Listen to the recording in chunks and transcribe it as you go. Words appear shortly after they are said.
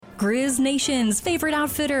Grizz Nation's favorite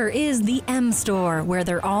outfitter is the M Store, where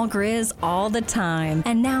they're all Grizz all the time.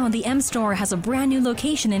 And now the M Store has a brand new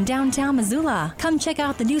location in downtown Missoula. Come check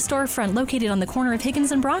out the new storefront located on the corner of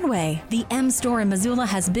Higgins and Broadway. The M Store in Missoula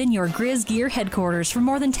has been your Grizz gear headquarters for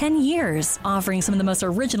more than 10 years, offering some of the most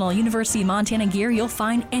original University of Montana gear you'll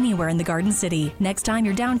find anywhere in the Garden City. Next time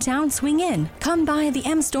you're downtown, swing in. Come by the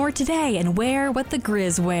M Store today and wear what the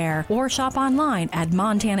Grizz wear, or shop online at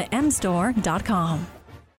montanamstore.com.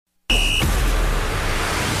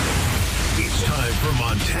 It's time for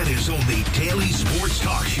Montana's only daily sports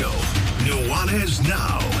talk show, Nuanez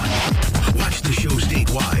Now. Watch the show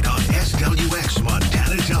statewide on SWX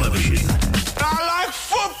Montana Television. I like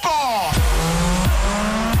football!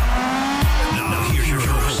 Now here's your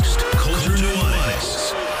host, Colter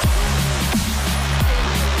Nuanez.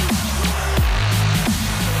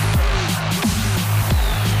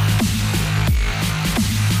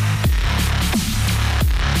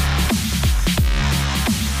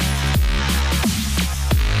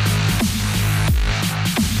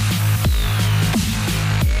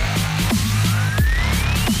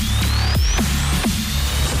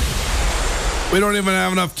 We don't even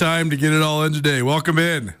have enough time to get it all in today. Welcome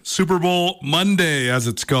in. Super Bowl Monday, as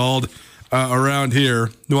it's called around here.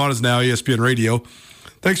 Nuanez Now, ESPN Radio.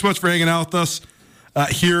 Thanks so much for hanging out with us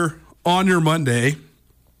here on your Monday.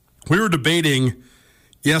 We were debating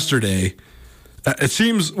yesterday. It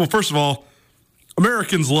seems, well, first of all,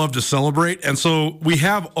 Americans love to celebrate, and so we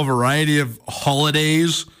have a variety of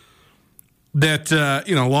holidays that,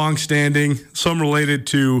 long-standing, some related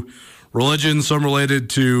to religion, some related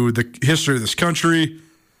to the history of this country,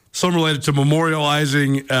 some related to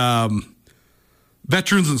memorializing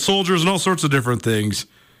veterans and soldiers and all sorts of different things.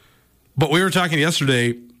 But we were talking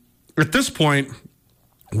yesterday, at this point,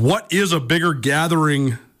 what is a bigger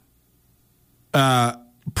gathering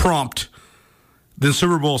prompt than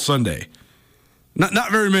Super Bowl Sunday?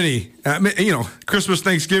 Not very many. Christmas,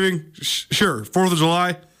 Thanksgiving, sure. 4th of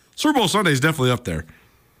July, Super Bowl Sunday is definitely up there.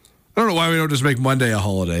 I don't know why we don't just make Monday a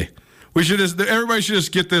holiday. Everybody should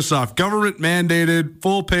just get this off. Government mandated,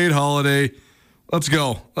 full paid holiday. Let's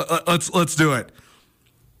go. Let's do it.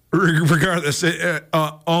 Regardless,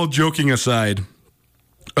 all joking aside,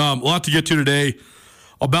 a lot to get to today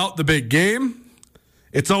about the big game.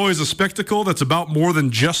 It's always a spectacle that's about more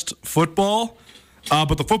than just football.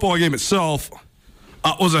 But the football game itself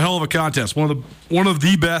was a hell of a contest. One of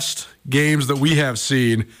the best games that we have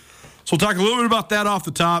seen. So we'll talk a little bit about that off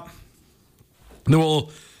the top. And then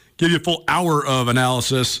we'll give you a full hour of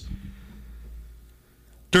analysis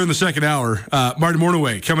during the second hour. Marty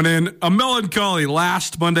Mornaway coming in. A melancholy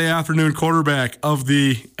last Monday afternoon quarterback of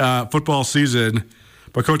the football season.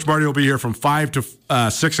 But Coach Marty will be here from 5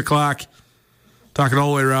 to 6 o'clock, talking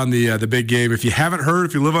all the way around the big game. If you haven't heard,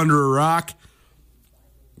 if you live under a rock,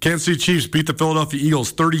 Kansas City Chiefs beat the Philadelphia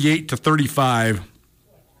Eagles 38-35.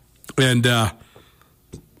 And that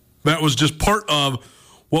was just part of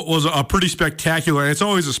what was a pretty spectacular. It's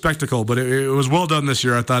always a spectacle, but it was well done this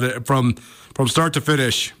year. I thought from start to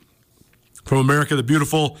finish, from America the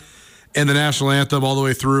Beautiful and the national anthem all the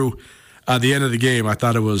way through the end of the game. I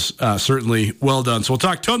thought it was certainly well done. So we'll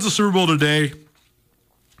talk tons of Super Bowl today,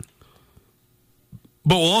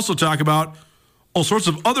 but we'll also talk about all sorts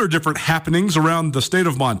of other different happenings around the state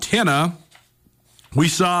of Montana. We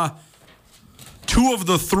saw 2 of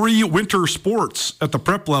the 3 winter sports at the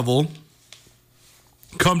prep level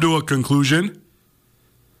come to a conclusion.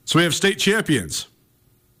 So we have state champions,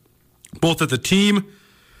 both at the team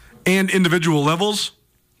and individual levels,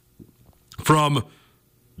 from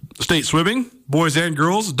state swimming, boys and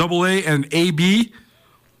girls, AA and AB,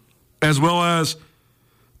 as well as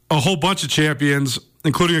a whole bunch of champions,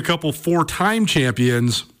 including a couple 4-time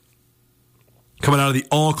champions coming out of the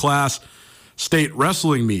all-class state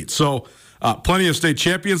wrestling meet. So plenty of state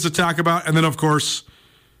champions to talk about. And then, of course,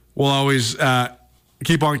 we'll always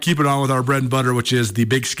keep on keeping on with our bread and butter, which is the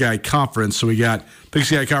Big Sky Conference. So we got Big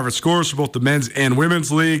Sky Conference scores for both the men's and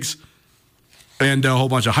women's leagues, and a whole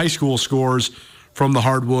bunch of high school scores from the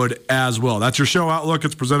hardwood as well. That's your show outlook.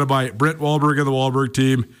 It's presented by Britt Wahlberg and the Wahlberg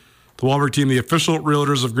team. The Wahlberg team, the official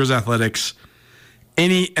realtors of Grizz Athletics.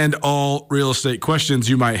 Any and all real estate questions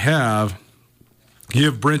you might have,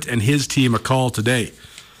 give Brent and his team a call today.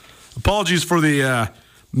 Apologies for the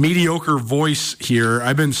mediocre voice here.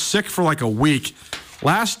 I've been sick for like a week.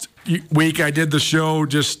 Last week I did the show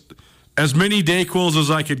just as many Dayquils as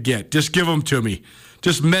I could get. Just give them to me.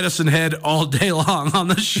 Just medicine head all day long on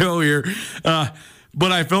the show here.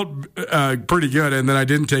 But I felt pretty good, and then I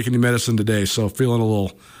didn't take any medicine today, so feeling a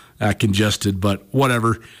little congested, but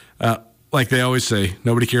whatever. like they always say,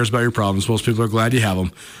 nobody cares about your problems. Most people are glad you have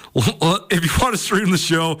them. If you want to stream the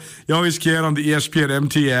show, you always can on the ESPN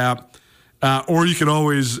MT app, or you can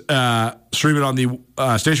always stream it on the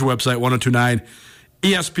station website,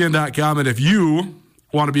 1029ESPN.com. And if you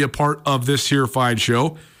want to be a part of this here fine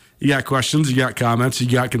show, you got questions, you got comments, you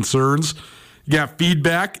got concerns, you got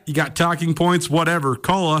feedback, you got talking points, whatever,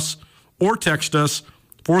 call us or text us,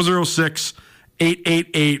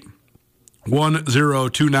 406-888-1029.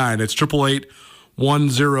 It's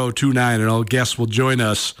 888-1029, and all guests will join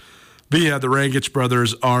us via the Rangich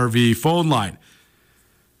Brothers RV phone line.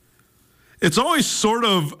 It's always sort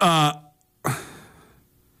of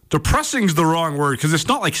depressing is the wrong word, because it's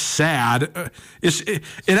not like sad. It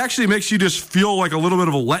actually makes you just feel like a little bit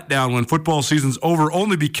of a letdown when football season's over,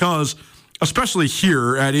 only because, especially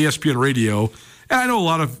here at ESPN Radio, and I know a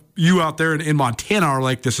lot of you out there in Montana are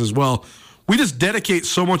like this as well, we just dedicate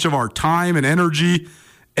so much of our time and energy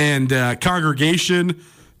and congregation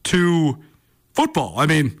to football. I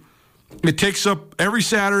mean, it takes up every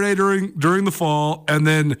Saturday during the fall, and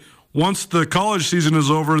then once the college season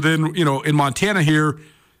is over, then, in Montana here,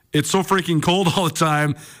 it's so freaking cold all the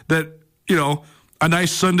time that, a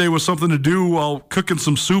nice Sunday with something to do while cooking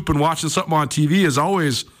some soup and watching something on TV is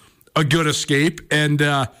always a good escape. And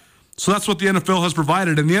so that's what the NFL has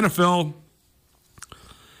provided. And the NFL,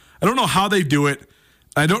 I don't know how they do it.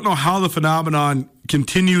 I don't know how the phenomenon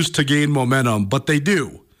continues to gain momentum, but they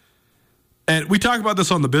do. And we talk about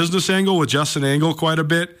this on the business angle with Justin Angle quite a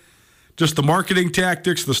bit, just the marketing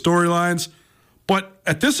tactics, the storylines. But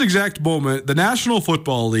at this exact moment, the National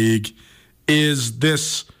Football League is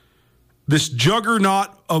this juggernaut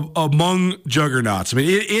among juggernauts. I mean,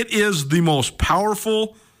 it is the most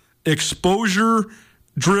powerful,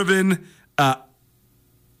 exposure-driven,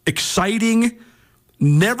 exciting,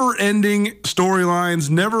 never-ending storylines,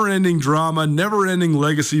 never-ending drama, never-ending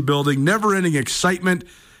legacy building, never-ending excitement.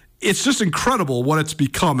 It's just incredible what it's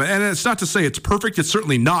become. And it's not to say it's perfect. It's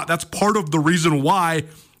certainly not. That's part of the reason why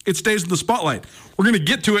it stays in the spotlight. We're going to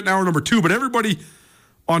get to it in hour number 2, but everybody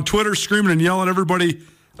on Twitter screaming and yelling, everybody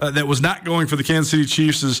that was not going for the Kansas City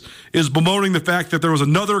Chiefs is bemoaning the fact that there was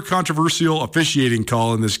another controversial officiating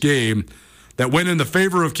call in this game that went in the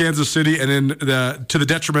favor of Kansas City and to the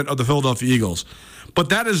detriment of the Philadelphia Eagles. But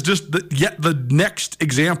that is just yet the next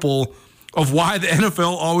example of why the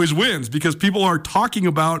NFL always wins, because people are talking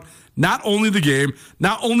about not only the game,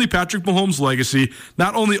 not only Patrick Mahomes' legacy,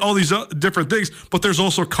 not only all these different things, but there's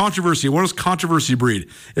also controversy. What does controversy breed?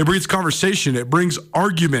 It breeds conversation. It brings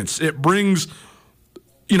arguments. It brings,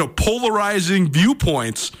 polarizing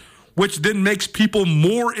viewpoints, which then makes people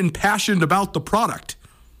more impassioned about the product.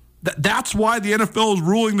 That's why the NFL is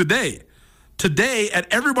ruling the day. Today, at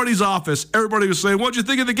everybody's office, everybody was saying, "What'd you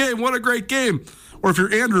think of the game? What a great game." Or if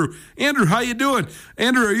you're Andrew, how you doing?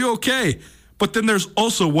 Andrew, are you okay? But then there's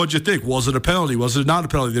also, what'd you think? Was it a penalty? Was it not a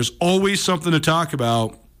penalty? There's always something to talk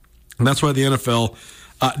about, and that's why the NFL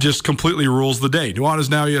just completely rules the day.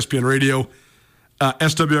 Nuanez Now, ESPN Radio,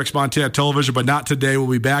 SWX Montana Television, but not today. We'll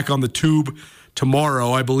be back on the tube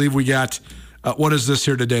tomorrow. I believe we got, what is this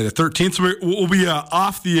here today? The 13th. So we'll be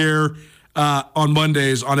off the air on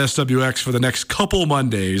Mondays on SWX for the next couple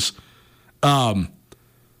Mondays.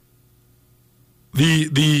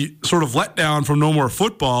 The sort of letdown from no more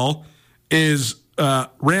football is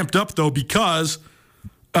ramped up, though, because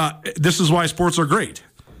this is why sports are great.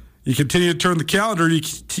 You continue to turn the calendar,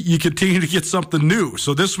 you continue to get something new.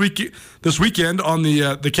 So this weekend on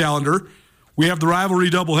the calendar, we have the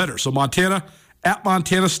rivalry doubleheader. So Montana at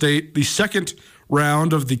Montana State, the second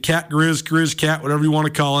round of the Cat Grizz Cat, whatever you want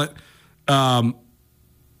to call it,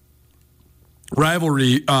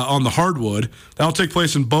 rivalry on the hardwood. That'll take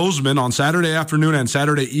place in Bozeman on Saturday afternoon and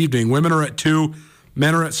Saturday evening. Women are at 2,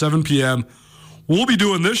 men are at 7 p.m. We'll be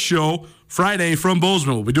doing this show Friday from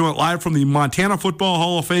Bozeman. We'll be doing it live from the Montana Football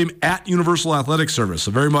Hall of Fame at Universal Athletic Service.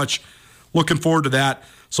 So very much looking forward to that.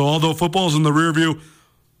 So although football's in the rear view,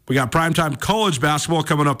 we got primetime college basketball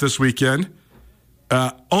coming up this weekend.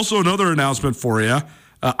 Also another announcement for you.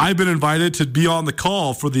 I've been invited to be on the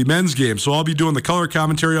call for the men's game, so I'll be doing the color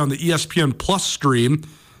commentary on the ESPN Plus stream.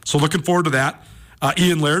 So looking forward to that.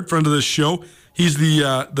 Ian Laird, friend of this show, he's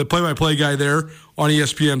the play-by-play guy there on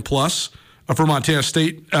ESPN Plus for Montana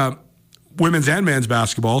State women's and men's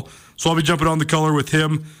basketball. So I'll be jumping on the color with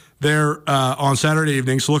him there on Saturday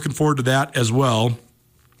evening. So looking forward to that as well.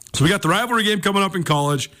 So we got the rivalry game coming up in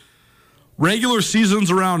college. Regular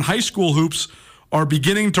seasons around high school hoops are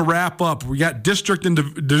beginning to wrap up. We got district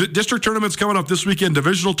tournaments coming up this weekend,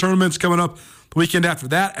 divisional tournaments coming up the weekend after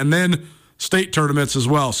that, and then state tournaments as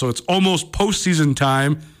well. So it's almost postseason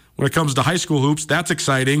time when it comes to high school hoops. That's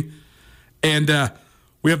exciting. And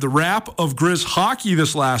We have the wrap of Grizz hockey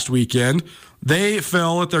this last weekend. They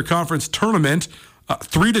fell at their conference tournament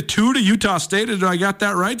 3-2 to Utah State. Did I got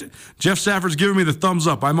that right? Jeff Safford's giving me the thumbs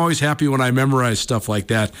up. I'm always happy when I memorize stuff like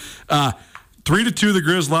that. 3-2, the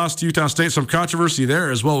Grizz lost to Utah State. Some controversy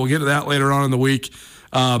there as well. We'll get to that later on in the week.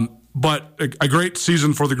 But a great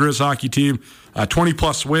season for the Grizz hockey team.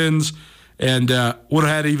 20-plus wins. And would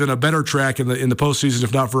have had even a better track in the postseason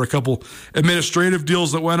if not for a couple administrative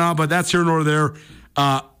deals that went on. But that's here nor there.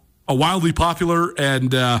 A wildly popular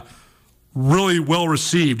and really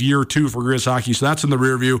well-received year 2 for Grizz hockey. So that's in the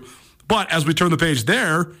rear view. But as we turn the page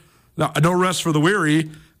there, no rest for the weary.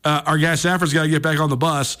 Our guy Safford's got to get back on the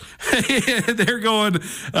bus. They're going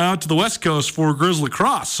out to the West Coast for Grizz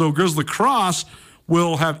lacrosse. So Grizz lacrosse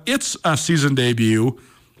will have its season debut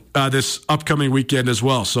this upcoming weekend as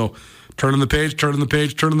well. So turning the page.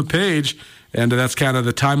 And that's kind of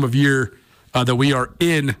the time of year that we are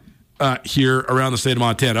in here around the state of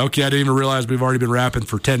Montana. Okay, I didn't even realize we've already been rapping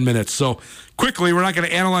for 10 minutes. So quickly, we're not going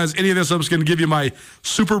to analyze any of this. I'm just going to give you my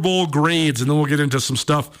Super Bowl grades, and then we'll get into some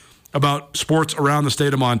stuff about sports around the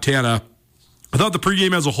state of Montana. I thought the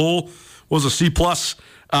pregame as a whole was a C+, and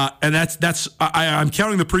I'm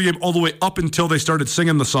counting the pregame all the way up until they started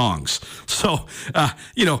singing the songs. So,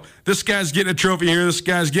 this guy's getting a trophy here, this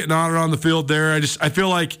guy's getting honored on the field there. I feel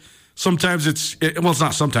like sometimes it's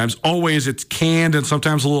not sometimes, always it's canned and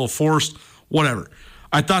sometimes a little forced, whatever.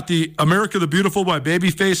 I thought the America the Beautiful by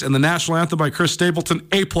Babyface and the National Anthem by Chris Stapleton,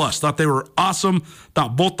 A+. Thought they were awesome.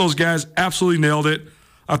 Thought both those guys absolutely nailed it.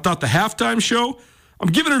 I thought the halftime show, I'm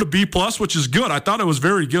giving it a B+, which is good. I thought it was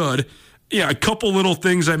very good. Yeah, a couple little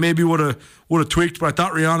things I maybe would have tweaked, but I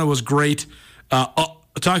thought Rihanna was great.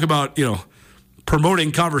 Talk about,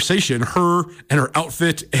 promoting conversation, her and her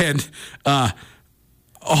outfit and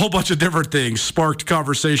a whole bunch of different things sparked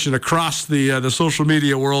conversation across the social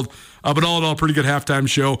media world. But all in all, pretty good halftime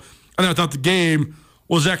show. And I thought the game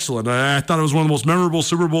was excellent. I thought it was one of the most memorable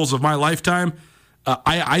Super Bowls of my lifetime.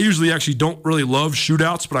 I usually actually don't really love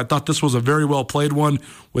shootouts, but I thought this was a very well played one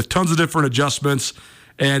with tons of different adjustments.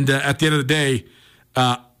 And at the end of the day,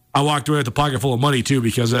 I walked away with a pocket full of money, too,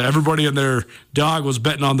 because everybody and their dog was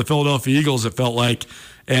betting on the Philadelphia Eagles, it felt like.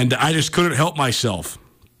 And I just couldn't help myself.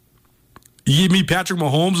 You give me Patrick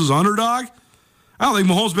Mahomes as underdog? I don't think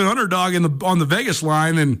Mahomes been underdog on the Vegas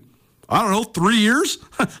line in, 3 years?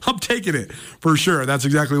 I'm taking it for sure. That's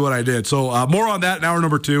exactly what I did. So more on that in hour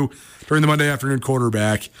number 2 during the Monday afternoon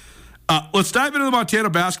quarterback. Let's dive into the Montana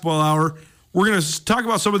Basketball Hour. We're going to talk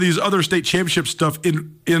about some of these other state championship stuff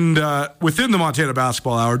within the Montana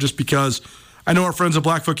Basketball Hour, just because I know our friends at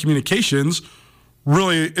Blackfoot Communications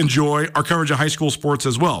really enjoy our coverage of high school sports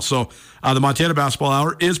as well. So the Montana Basketball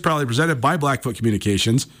Hour is proudly presented by Blackfoot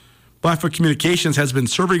Communications. Blackfoot Communications has been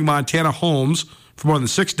serving Montana homes for more than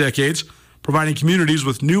 6 decades, providing communities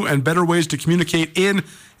with new and better ways to communicate in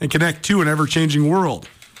and connect to an ever-changing world.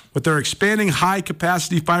 With their expanding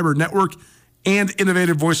high-capacity fiber network and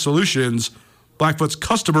innovative voice solutions, Blackfoot's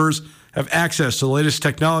customers have access to the latest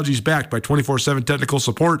technologies backed by 24/7 technical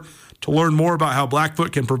support. To learn more about how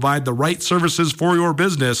Blackfoot can provide the right services for your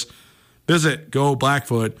business, visit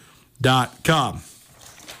goblackfoot.com.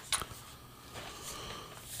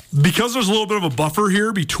 Because there's a little bit of a buffer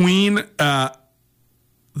here between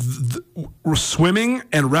swimming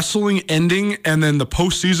and wrestling ending and then the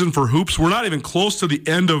postseason for hoops, we're not even close to the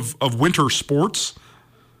end of winter sports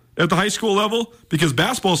at the high school level, because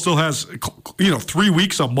basketball still has 3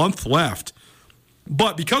 weeks, a month left.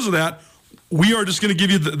 But because of that, we are just going to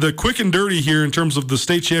give you the quick and dirty here in terms of the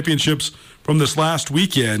state championships from this last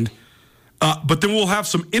weekend. But then we'll have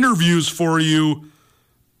some interviews for you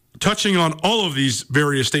touching on all of these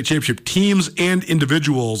various state championship teams and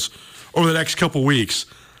individuals over the next couple weeks.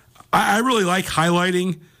 I really like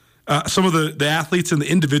highlighting some of the athletes in the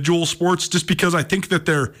individual sports, just because I think that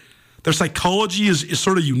their psychology is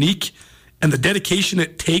sort of unique, and the dedication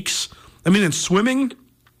it takes. I mean, in swimming,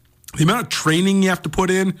 the amount of training you have to put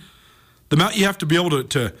in, the amount you have to be able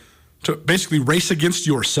to basically race against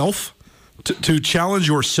yourself, to challenge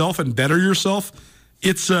yourself and better yourself,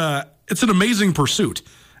 it's an amazing pursuit.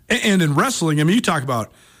 And in wrestling, I mean, you talk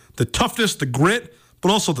about the toughness, the grit, but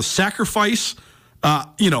also the sacrifice,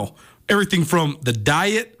 everything from the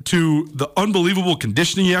diet to the unbelievable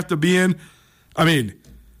conditioning you have to be in. I mean,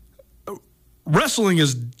 wrestling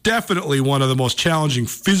is definitely one of the most challenging,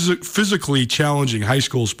 physically challenging high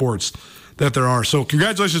school sports that there are. So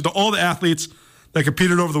congratulations to all the athletes that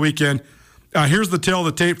competed over the weekend. Here's the tail of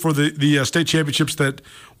the tape for the state championships that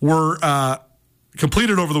were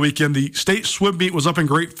completed over the weekend. The state swim meet was up in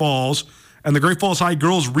Great Falls, and the Great Falls High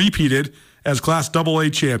girls repeated as Class AA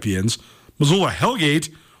champions. Missoula Hellgate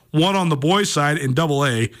one on the boys' side in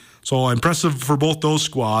AA. So impressive for both those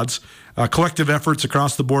squads. Collective efforts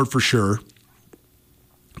across the board for sure.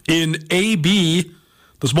 In AB,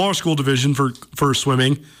 the smaller school division for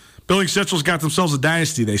swimming, Billings Central's got themselves a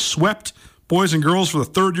dynasty. They swept boys and girls for the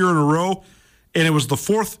third year in a row, and it was the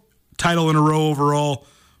fourth title in a row overall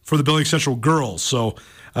for the Billings Central girls. So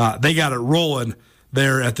they got it rolling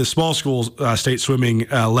there at the small school state swimming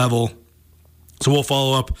level. So we'll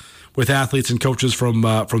follow up with athletes and coaches from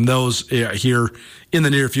those here in the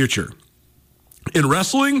near future. In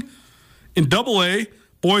wrestling, in AA,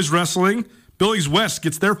 boys wrestling, Billings West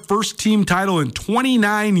gets their first team title in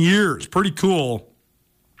 29 years. Pretty cool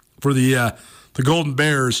for the Golden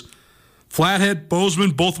Bears. Flathead,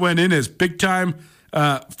 Bozeman both went in as big-time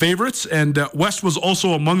favorites, and West was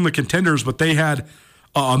also among the contenders, but they had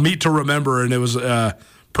a meet to remember, and it was a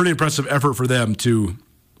pretty impressive effort for them to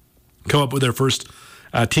come up with their first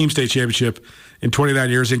team state championship in 29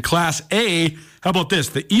 years. In Class A, how about this?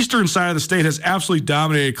 The eastern side of the state has absolutely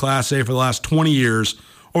dominated Class A for the last 20 years.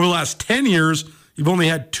 Over the last 10 years, you've only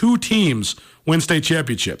had 2 teams win state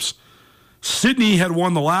championships. Sidney had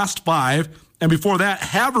won the last 5, and before that,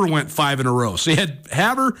 Havre went 5 in a row. So you had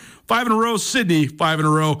Havre 5 in a row, Sidney 5 in a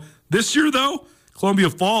row. This year, though, Columbia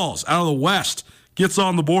Falls out of the West gets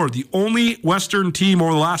on the board. The only Western team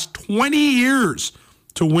over the last 20 years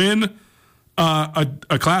to win a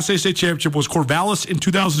Class A state championship was Corvallis in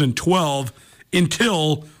 2012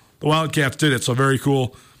 until the Wildcats did it. So very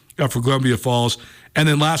cool for Columbia Falls. And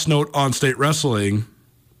then last note on state wrestling,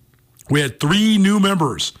 we had 3 new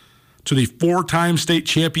members to the 4-time state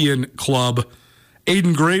champion club.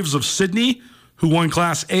 Aiden Graves of Sidney, who won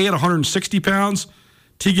Class A at 160 pounds.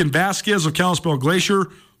 Tegan Vasquez of Kalispell Glacier,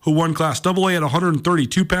 who won Class AA at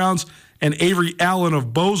 132 pounds. And Avery Allen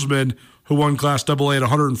of Bozeman, who won Class AA at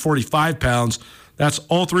 145 pounds. That's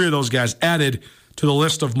all 3 of those guys added to the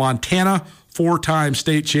list of Montana 4-time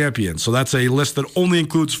state champions. So that's a list that only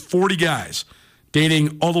includes 40 guys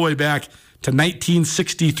dating all the way back to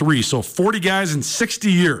 1963. So 40 guys in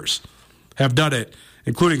 60 years have done it,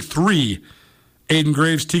 including 3, Aiden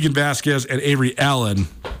Graves, Tegan Vasquez, and Avery Allen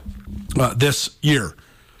this year.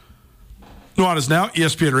 Nuanez Now,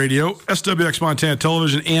 ESPN Radio, SWX Montana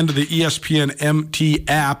Television, and the ESPN MT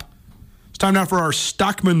app. It's time now for our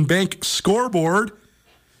Stockman Bank scoreboard.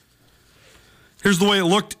 Here's the way it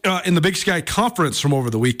looked in the Big Sky Conference from over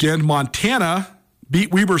the weekend. Montana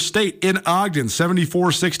beat Weber State in Ogden,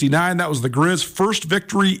 74-69. That was the Grizz' first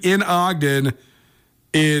victory in Ogden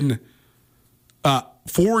in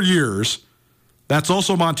 4 years. That's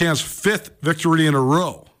also Montana's 5th victory in a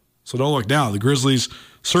row. So don't look now. The Grizzlies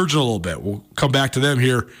surging a little bit. We'll come back to them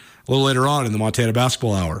here a little later on in the Montana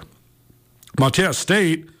Basketball Hour. Montana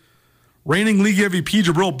State, reigning league MVP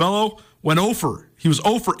Jabril Bello went 0 for. He was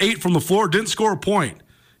 0 for 8 from the floor, didn't score a point.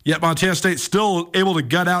 Yet Montana State still able to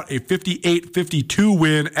gut out a 58-52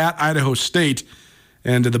 win at Idaho State.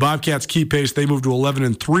 And the Bobcats keep pace. They moved to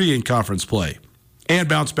 11-3 in conference play and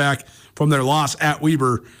bounce back from their loss at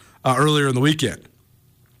Weber earlier in the weekend.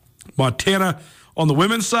 Montana on the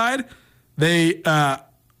women's side, they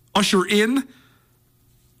usher in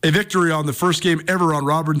a victory on the first game ever on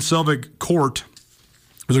Robin Selvig Court.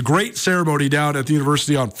 It was a great ceremony down at the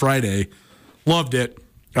university on Friday. Loved it.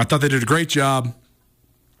 I thought they did a great job.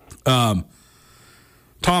 Tom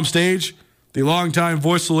Stage, the longtime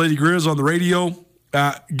voice of Lady Grizz on the radio,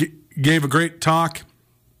 gave a great talk.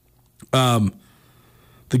 The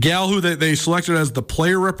gal who they selected as the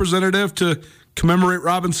player representative to commemorate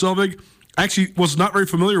Robin Selvig, I actually was not very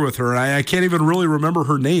familiar with her. I can't even really remember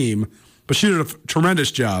her name, but she did a tremendous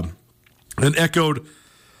job and echoed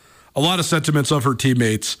a lot of sentiments of her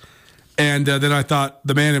teammates. And then I thought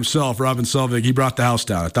the man himself, Robin Selvig, he brought the house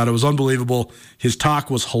down. I thought it was unbelievable. His talk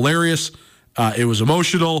was hilarious. It was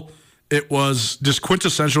emotional. It was just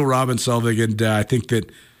quintessential Robin Selvig. And I think that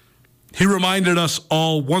he reminded us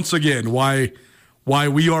all once again why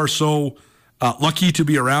we are so lucky to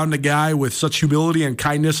be around a guy with such humility and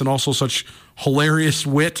kindness and also such hilarious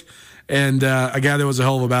wit, and a guy that was a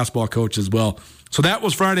hell of a basketball coach as well. So that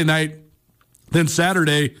was Friday night. Then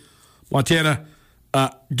Saturday, Montana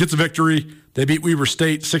gets a victory. They beat Weber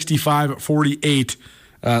State 65-48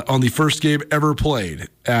 on the first game ever played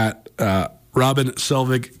at Robin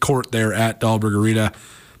Selvig Court there at Dahlberg Arena.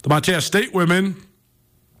 The Montana State women,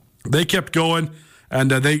 they kept going, and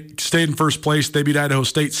they stayed in first place. They beat Idaho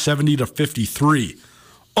State 70-53.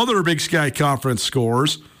 Other Big Sky Conference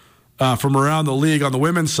scores from around the league on the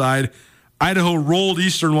women's side, Idaho rolled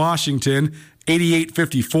Eastern Washington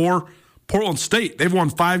 88-54. Portland State, they've won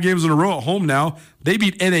 5 games in a row at home now. They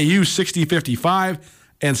beat NAU 60-55.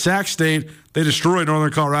 And Sac State, they destroyed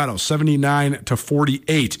Northern Colorado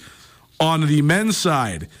 79-48. On the men's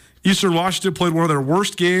side, Eastern Washington played one of their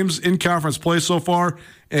worst games in conference play so far,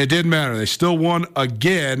 and it didn't matter. They still won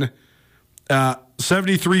again,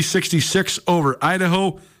 73-66 over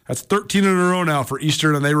Idaho. That's 13 in a row now for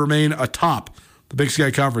Eastern, and they remain atop the Big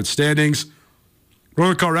Sky Conference standings.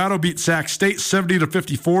 Northern Colorado beat Sac State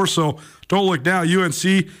 70-54, so don't look now.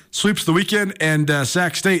 UNC sweeps the weekend, and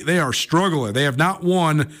Sac State, they are struggling. They have not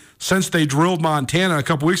won since they drilled Montana a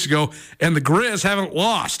couple weeks ago, and the Grizz haven't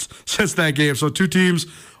lost since that game. So two teams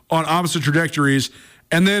on opposite trajectories.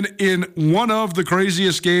 And then in one of the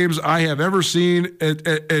craziest games I have ever seen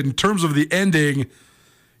in terms of the ending,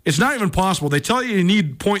 it's not even possible. They tell you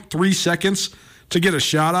need 0.3 seconds to get a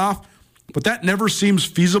shot off, but that never seems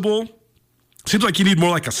feasible. Seems like you need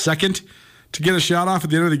more like a second to get a shot off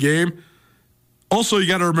at the end of the game. Also, you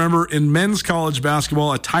got to remember, in men's college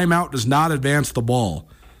basketball, a timeout does not advance the ball.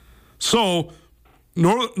 So,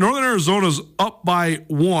 Northern Arizona's up by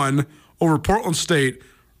 1 over Portland State.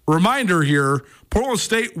 Reminder here, Portland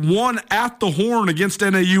State won at the Horn against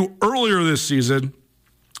NAU earlier this season.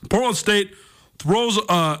 Portland State throws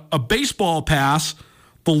a baseball pass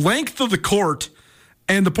the length of the court,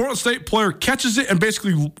 and the Portland State player catches it and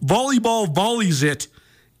basically volleyball volleys it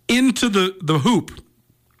into the hoop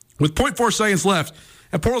with 0.4 seconds left.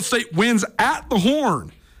 And Portland State wins at the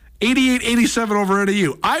Horn, 88-87 over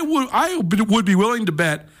NAU. I would be willing to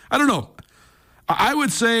bet, I don't know, I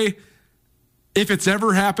would say if it's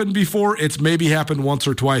ever happened before, it's maybe happened once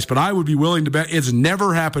or twice, but I would be willing to bet it's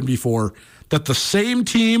never happened before that the same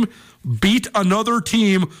team beat another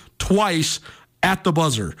team twice at the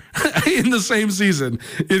buzzer in the same season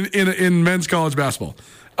in men's college basketball.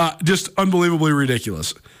 Just unbelievably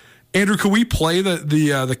ridiculous. Andrew, can we play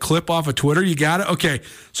the clip off of Twitter? You got it? Okay.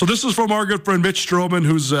 So this is from our good friend Mitch Stroman,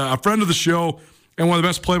 who's a friend of the show and one of the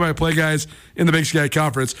best play-by-play guys in the Big Sky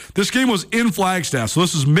Conference. This game was in Flagstaff, so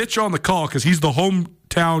this is Mitch on the call because he's the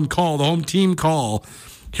hometown call, the home team call.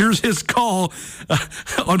 Here's his call,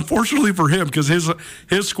 unfortunately for him, because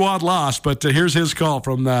his squad lost, but here's his call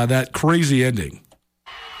from that crazy ending.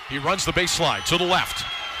 He runs the baseline to the left.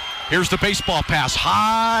 Here's the baseball pass,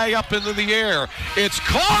 high up into the air. It's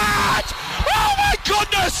caught! Oh, my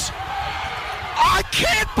goodness! I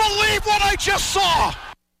can't believe what I just saw!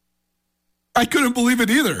 I couldn't believe it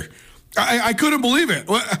either. I couldn't believe it.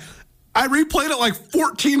 I replayed it like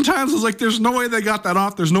 14 times. I was like, there's no way they got that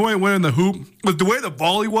off. There's no way it went in the hoop. But the way the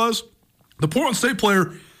volley was, the Portland State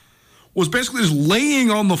player was basically just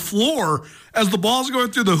laying on the floor as the ball's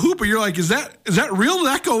going through the hoop. And you're like, is that real? Did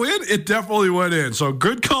that go in? It definitely went in. So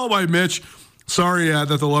good call by Mitch. Sorry that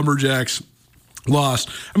the Lumberjacks lost.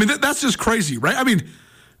 I mean, that's just crazy, right? I mean,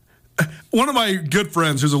 one of my good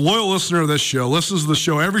friends who's a loyal listener of this show, listens to the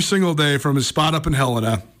show every single day from his spot up in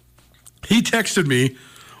Helena. He texted me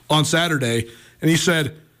on Saturday, and he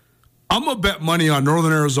said, I'm going to bet money on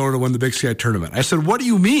Northern Arizona to win the Big Sky tournament. I said, what do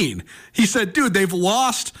you mean? He said, dude, they've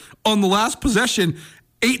lost on the last possession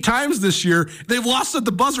 8 times this year. They've lost at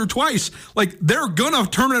the buzzer twice. Like, they're going to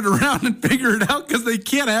turn it around and figure it out because they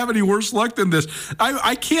can't have any worse luck than this.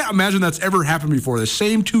 I can't imagine that's ever happened before. The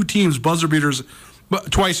same 2 teams, buzzer beaters,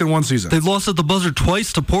 twice in one season. They've lost at the buzzer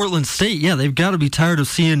twice to Portland State. Yeah, they've got to be tired of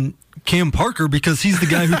seeing Cam Parker because he's the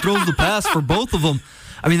guy who throws the pass for both of them.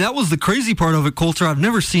 I mean, that was the crazy part of it, Coulter. I've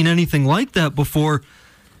never seen anything like that before.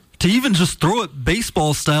 To even just throw it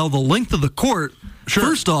baseball style, the length of the court. Sure.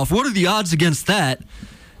 First off, what are the odds against that?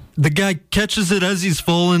 The guy catches it as he's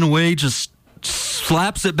falling away, just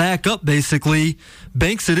slaps it back up, basically,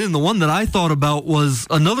 banks it in. The one that I thought about was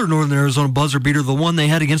another Northern Arizona buzzer beater, the one they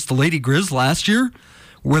had against the Lady Grizz last year,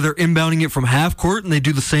 where they're inbounding it from half court and they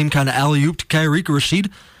do the same kind of alley-oop to Kyrique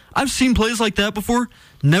Rashid. I've seen plays like that before.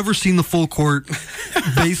 Never seen the full court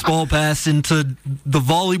baseball pass into the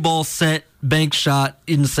volleyball set bank shot.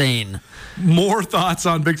 Insane. More thoughts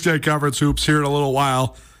on Big Sky Conference hoops here in a little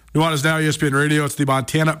while. Nuanez Now, ESPN Radio. It's the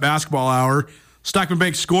Montana Basketball Hour. Stockman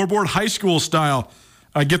Bank scoreboard, high school style.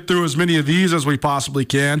 Get through as many of these as we possibly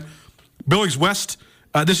can. Billings West,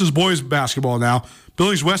 this is boys basketball now.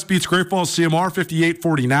 Billings West beats Great Falls CMR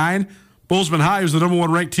 58-49. Bozeman High is the number 1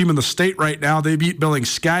 ranked team in the state right now. They beat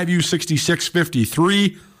Billings Skyview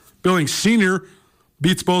 66-53. Billings Senior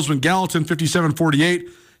beats Bozeman Gallatin 57-48.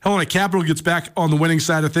 Helena Capital gets back on the winning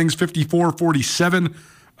side of things 54-47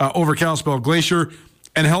 over Kalispell Glacier.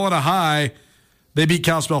 And Helena High, they beat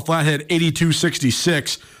Kalispell Flathead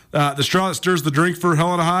 82-66. The straw that stirs the drink for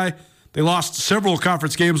Helena High, they lost several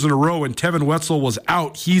conference games in a row and Tevin Wetzel was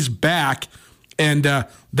out. He's back. And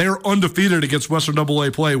they're undefeated against Western AA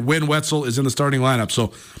play when Wetzel is in the starting lineup.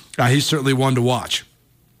 So he's certainly one to watch.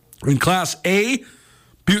 In Class A,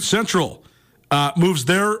 Butte Central moves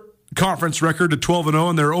their conference record to 12-0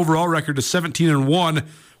 and their overall record to 17-1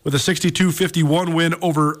 with a 62-51 win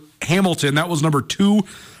over Hamilton. That was number 2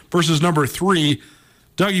 versus number 3.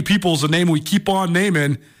 Dougie Peoples, a name we keep on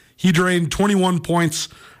naming. He drained 21 points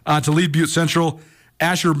to lead Butte Central.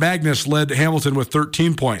 Asher Magnus led Hamilton with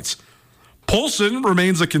 13 points. Polson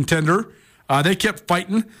remains a contender. They kept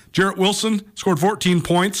fighting. Jarrett Wilson scored 14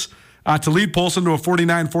 points to lead Polson to a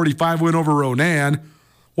 49-45 win over Ronan.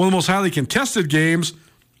 One of the most highly contested games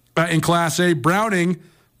in Class A. Browning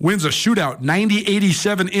wins a shootout,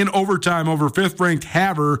 90-87 in overtime over 5th-ranked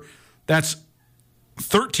Havre. That's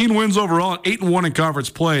 13 wins overall and 8-1 in conference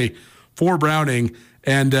play for Browning.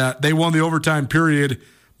 And they won the overtime period.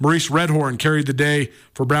 Maurice Redhorn carried the day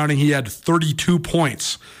for Browning. He had 32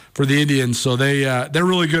 points for the Indians. So they're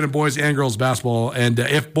really good in boys and girls basketball. And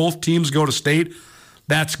if both teams go to state,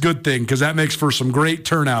 that's a good thing because that makes for some great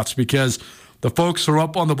turnouts because the folks who are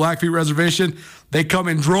up on the Blackfeet Reservation, they come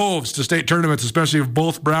in droves to state tournaments, especially if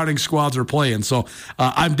both Browning squads are playing. So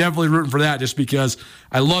I'm definitely rooting for that just because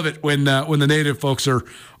I love it when the native folks are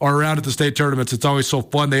around at the state tournaments. It's always so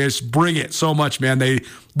fun. They just bring it so much, man. They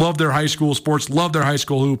love their high school sports, love their high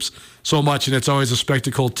school hoops so much, and it's always a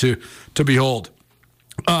spectacle to behold.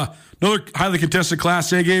 Another highly contested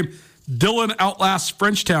Class A game. Dillon outlasts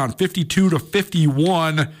Frenchtown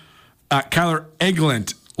 52-51. Kyler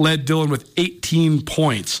Eglent led Dillon with 18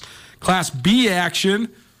 points. Class B action,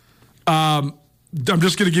 I'm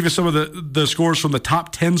just going to give you some of the scores from the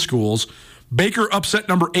top 10 schools. Baker upset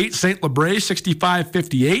number 8 St. Lebré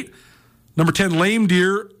 65-58. Number 10 Lame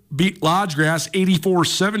Deer beat Lodgegrass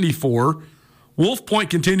 84-74. Wolf Point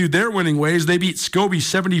continued their winning ways. They beat Scobie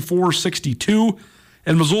 74-62.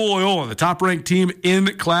 And Missoula Loyola, the top-ranked team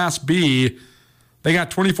in Class B, they got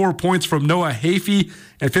 24 points from Noah Hafey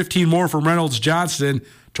and 15 more from Reynolds Johnston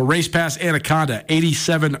to race past Anaconda,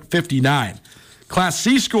 87-59. Class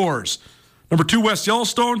C scores. Number 2, West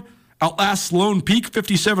Yellowstone outlasts Lone Peak,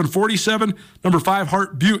 57-47. Number 5,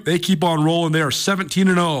 Hart Butte, they keep on rolling. They are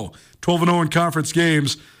 17-0, 12-0 in conference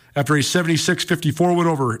games after a 76-54 win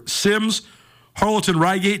over Sims. Harleton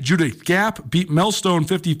Rygate, Judith Gap beat Melstone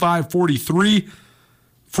 55-43.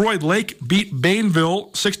 Freud Lake beat Bainville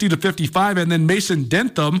 60-55, and then Mason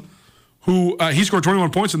Dentham, who he scored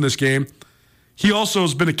 21 points in this game. He also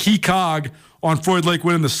has been a key cog on Freud Lake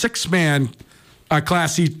winning the 6-man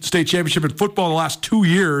Class C state championship in football the last 2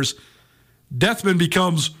 years. Deathman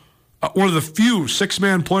becomes one of the few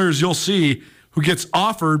 6-man players you'll see who gets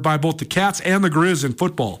offered by both the Cats and the Grizz in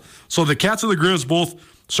football. So the Cats and the Grizz both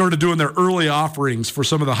started doing their early offerings for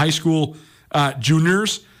some of the high school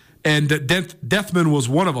juniors, and Deathman was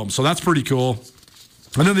one of them. So that's pretty cool.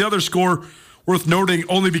 And then the other score worth noting,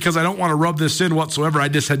 only because I don't want to rub this in whatsoever, I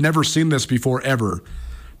just had never seen this before ever.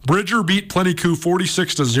 Bridger beat Plenty-Coup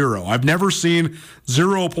 46-0. I've never seen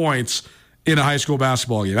 0 points in a high school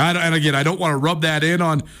basketball game. And again, I don't want to rub that in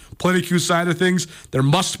on Plenty-Cou's side of things. There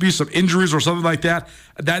must be some injuries or something like that.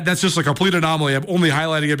 That's just a complete anomaly. I'm only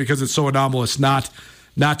highlighting it because it's so anomalous, not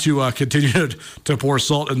to continue to pour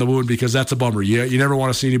salt in the wound, because that's a bummer. You never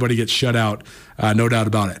want to see anybody get shut out, no doubt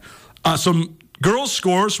about it. Some girls'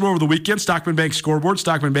 scores from over the weekend. Stockman Bank scoreboard.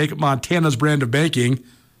 Stockman Bank, Montana's brand of banking.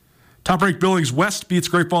 Top-ranked Billings West beats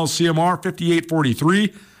Great Falls CMR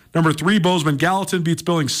 58-43. Number 3, Bozeman Gallatin beats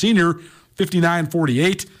Billings Senior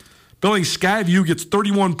 59-48. Billings Skyview gets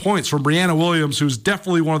 31 points from Brianna Williams, who's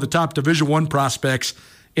definitely one of the top Division I prospects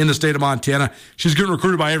in the state of Montana. She's getting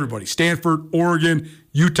recruited by everybody. Stanford, Oregon,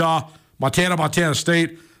 Utah, Montana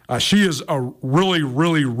State. She is a really,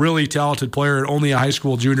 really, really talented player and only a high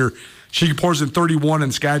school junior. She pours in 31,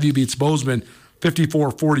 and Skyview beats Bozeman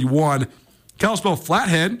 54-41. Kalispell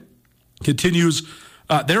Flathead continues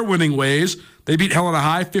their winning ways. They beat Helena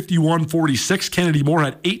High 51-46. Kennedy Moore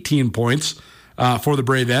had 18 points for the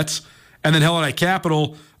Bravettes. And then Helena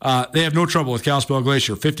Capital, they have no trouble with Kalispell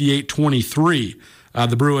Glacier, 58-23.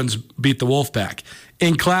 The Bruins beat the Wolfpack.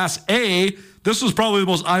 In Class A, this was probably the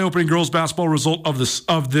most eye-opening girls basketball result of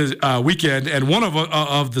the weekend, and one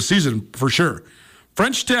of the season for sure.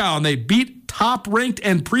 Frenchtown, they beat top-ranked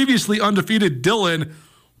and previously undefeated Dillon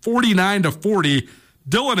 49-40.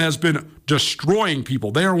 Dillon has been destroying people.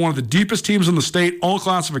 They are one of the deepest teams in the state, all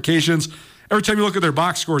classifications. Every time you look at their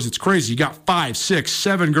box scores, it's crazy. You got 5, 6,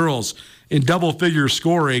 7 girls in double-figure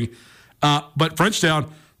scoring. But Frenchtown,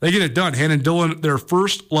 they get it done, handing Dillon their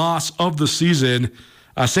first loss of the season.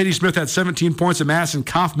 Sadie Smith had 17 points, and Madison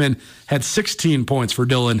Kaufman had 16 points for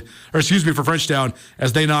Frenchtown,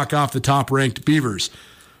 as they knock off the top-ranked Beavers.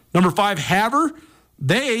 Number 5, Havre,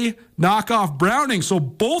 they knock off Browning. So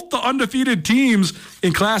both the undefeated teams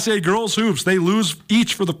in Class A girls hoops, they lose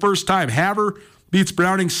each for the first time. Havre beats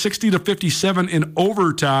Browning 60-57 in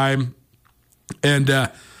overtime. And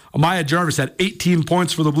Amaya Jarvis had 18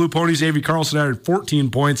 points for the Blue Ponies. Avery Carlson had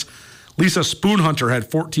 14 points. Lisa Spoonhunter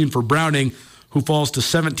had 14 for Browning, who falls to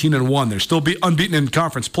 17-1. They're still unbeaten in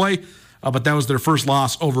conference play, but that was their first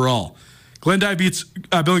loss overall. Glendive beats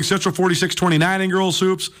Billings Central 46-29 in girls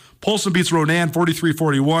hoops. Polson beats Ronan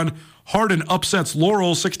 43-41. Hardin upsets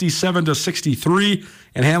Laurel 67-63,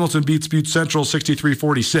 and Hamilton beats Butte Central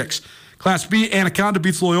 63-46. Class B, Anaconda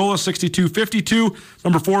beats Loyola 62-52.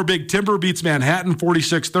 Number 4, Big Timber beats Manhattan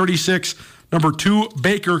 46-36. Number 2,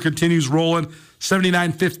 Baker continues rolling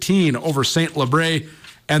 79-15 over St. Labray.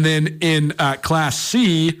 And then in Class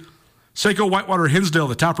C, Seiko Whitewater Hinsdale,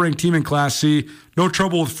 the top-ranked team in Class C. No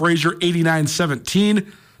trouble with Fraser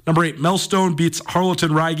 89-17. Number 8, Melstone beats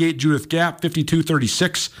Harleton Rygate Judith Gap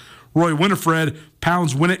 52-36. Roy Winifred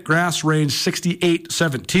pounds Winnett Grass Range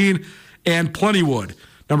 68-17. And Plentywood,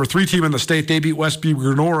 number 3 team in the state, they beat Westby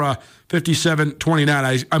Grenora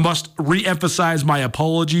 57-29. I must re-emphasize my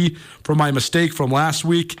apology for my mistake from last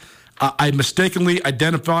week. I mistakenly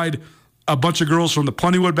identified a bunch of girls from the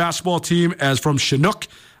Plentywood basketball team as from Chinook.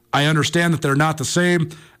 I understand that they're not the same.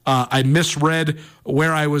 I misread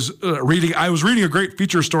where I was reading. I was reading a great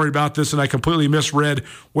feature story about this, and I completely misread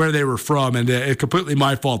where they were from, and it's completely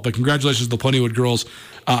my fault. But congratulations to the Plentywood girls.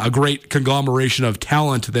 A great conglomeration of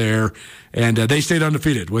talent there, and they stayed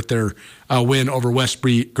undefeated with their win over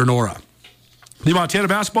Westby Grenora. The Montana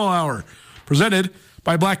Basketball Hour, presented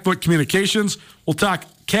by Blackfoot Communications. We'll talk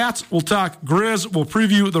Cats, we'll talk Grizz, we'll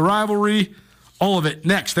preview the rivalry, all of it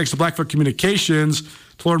next, thanks to Blackfoot Communications.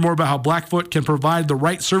 To learn more about how Blackfoot can provide the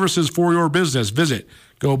right services for your business, visit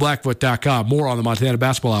goblackfoot.com. More on the Montana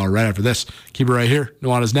Basketball Hour right after this. Keep it right here.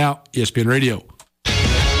 Nuanez Now, ESPN Radio.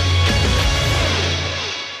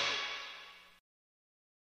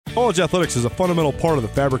 College athletics is a fundamental part of the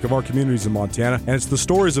fabric of our communities in Montana, and it's the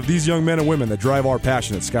stories of these young men and women that drive our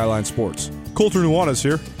passion at Skyline Sports. Colter Nuanez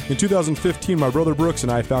here. In 2015, my brother Brooks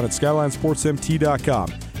and I founded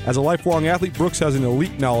SkylineSportsMT.com. As a lifelong athlete, Brooks has an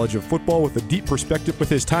elite knowledge of football with a deep perspective with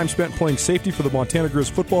his time spent playing safety for the Montana Grizz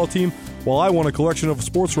football team, while I won a collection of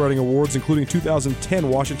sports writing awards, including 2010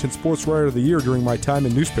 Washington Sports Writer of the Year during my time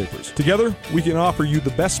in newspapers. Together, we can offer you the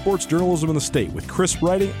best sports journalism in the state with crisp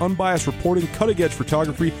writing, unbiased reporting, cutting-edge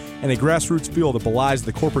photography, and a grassroots feel that belies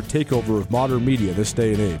the corporate takeover of modern media this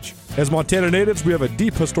day and age. As Montana natives, we have a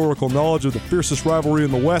deep historical knowledge of the fiercest rivalry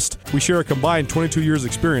in the West. We share a combined 22 years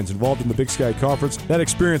experience involved in the Big Sky Conference. That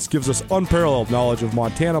experience gives us unparalleled knowledge of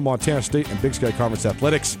Montana, Montana State, and Big Sky Conference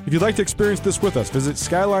athletics. If you'd like to experience this with us, visit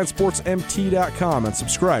SkylineSportsMT.com and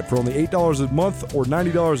subscribe for only $8 a month or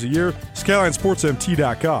 $90 a year.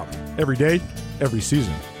 SkylineSportsMT.com. Every day, every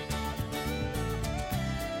season.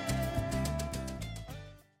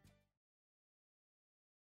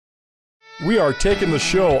 We are taking the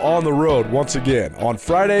show on the road once again. On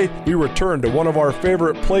Friday, we return to one of our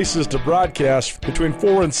favorite places to broadcast between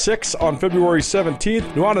 4 and 6 on February 17th.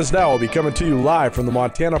 Nuanez Now will be coming to you live from the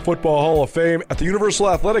Montana Football Hall of Fame at the Universal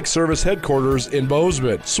Athletic Service headquarters in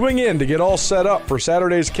Bozeman. Swing in to get all set up for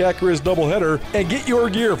Saturday's Cat Grizz doubleheader and get your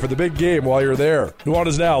gear for the big game while you're there.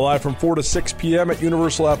 Nuanez Now live from 4 to 6 p.m. at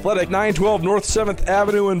Universal Athletic, 912 North 7th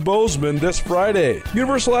Avenue in Bozeman this Friday.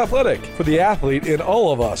 Universal Athletic, for the athlete in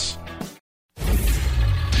all of us.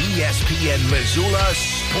 ESPN Missoula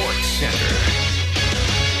Sports Center.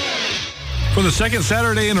 For the second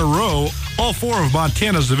Saturday in a row, all 4 of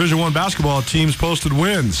Montana's Division I basketball teams posted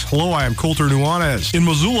wins. Hello, I am Colter Nuanez. In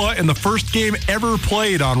Missoula, in the first game ever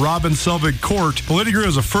played on Robin Selvig Court, the Lady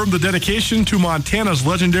Grizz affirmed the dedication to Montana's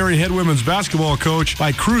legendary head women's basketball coach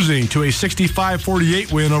by cruising to a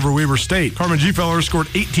 65-48 win over Weber State. Carmen Gfeller scored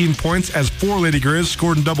 18 points as 4 Lady Grizz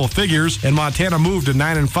scored in double figures, and Montana moved to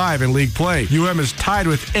 9-5 in league play. UM is tied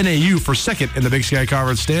with NAU for second in the Big Sky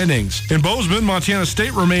Conference standings. In Bozeman, Montana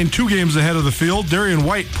State remained 2 games ahead of the field. Darian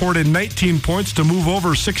White poured in 19 points to move over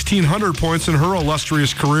 1,600 points in her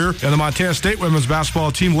illustrious career, and the Montana State women's basketball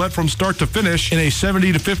team led from start to finish in a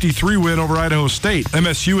 70-53 win over Idaho State.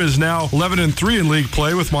 MSU is now 11-3 in league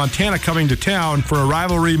play, with Montana coming to town for a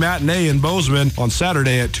rivalry matinee in Bozeman on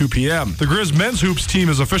Saturday at 2 p.m. The Grizz men's hoops team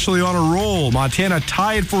is officially on a roll. Montana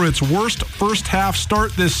tied for its worst first half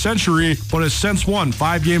start this century, but has since won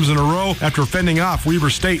 5 games in a row after fending off Weber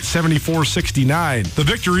State 74-69. The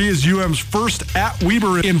victory is UM's first at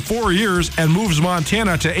Weber in 4 years and moves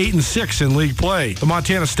Montana to 8-6 in league play. The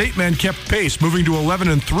Montana State men kept pace, moving to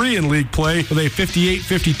 11-3 in league play with a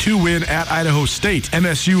 58-52 win at Idaho State.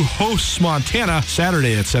 MSU hosts Montana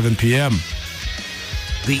Saturday at 7 p.m.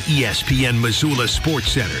 The ESPN Missoula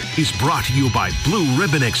Sports Center is brought to you by Blue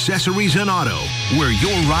Ribbon Accessories and Auto, where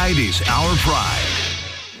your ride is our pride.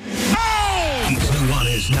 Oh! It's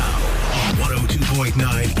now on 102.9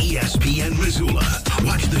 ESPN Missoula.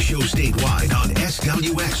 Watch the show statewide on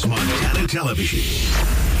SWX Montana Television.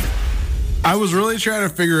 I was really trying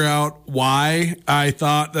to figure out why I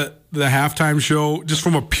thought that the halftime show, just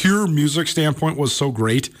from a pure music standpoint, was so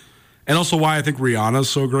great, and also why I think Rihanna's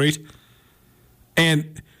so great.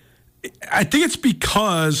 And I think it's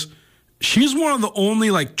because she's one of the only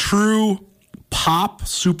like true pop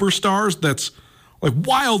superstars that's like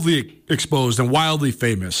wildly exposed and wildly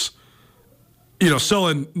famous. You know,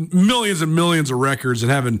 selling millions and millions of records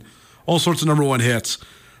and having all sorts of number one hits.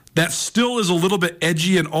 That still is a little bit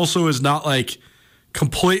edgy and also is not like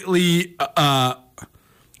completely, how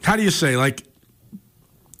do you say, like,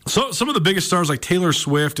 so some of the biggest stars like Taylor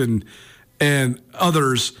Swift and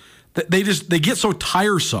others, they get so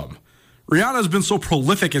tiresome. Rihanna's been so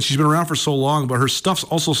prolific and she's been around for so long, but her stuff's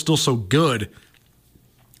also still so good.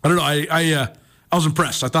 I don't know. I was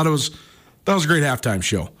impressed. I thought that was a great halftime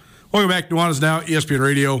show. Welcome back to Nuanez Now, ESPN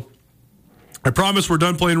Radio. I promise we're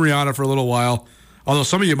done playing Rihanna for a little while. Although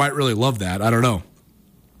some of you might really love that. I don't know.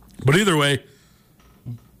 But either way, it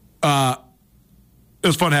was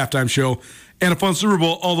a fun halftime show and a fun Super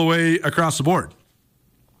Bowl all the way across the board.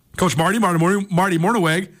 Coach Marty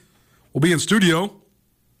Mornhinweg will be in studio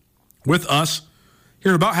with us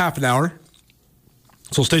here in about half an hour.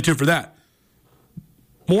 So stay tuned for that.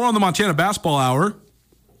 More on the Montana Basketball Hour,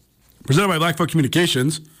 presented by Blackfoot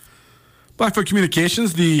Communications. Blackfoot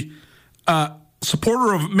Communications, the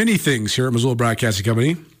supporter of many things here at Missoula Broadcasting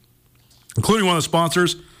Company, including one of the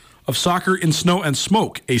sponsors of Soccer in Snow and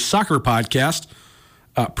Smoke, a soccer podcast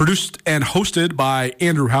produced and hosted by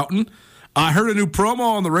Andrew Houghton. I heard a new promo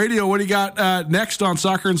on the radio. What do you got next on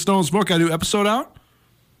Soccer in Snow and Smoke? Got a new episode out?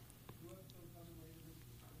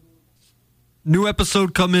 New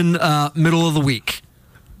episode coming middle of the week.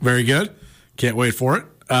 Very good. Can't wait for it.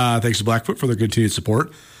 Thanks to Blackfoot for their continued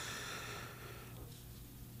support.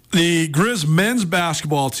 The Grizz men's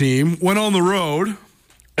basketball team went on the road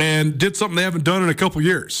and did something they haven't done in a couple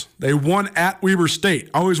years. They won at Weber State.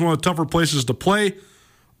 Always one of the tougher places to play.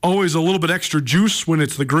 Always a little bit extra juice when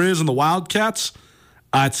it's the Grizz and the Wildcats.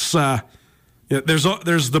 There's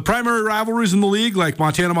the primary rivalries in the league, like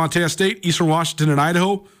Montana State, Eastern Washington, and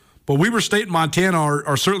Idaho. But Weber State and Montana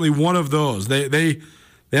are certainly one of those. They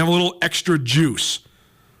have a little extra juice.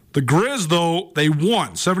 The Grizz, though, they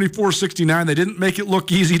won 74-69. They didn't make it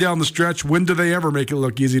look easy down the stretch. When do they ever make it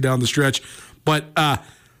look easy down the stretch? But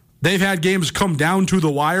they've had games come down to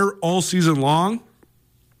the wire all season long.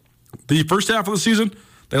 The first half of the season,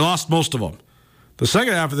 they lost most of them. The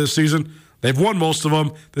second half of this season, they've won most of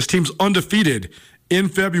them. This team's undefeated in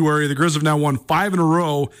February. The Grizz have now won 5 in a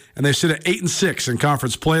row, and they sit at 8-6 in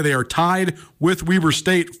conference play. They are tied with Weber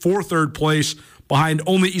State for third place, behind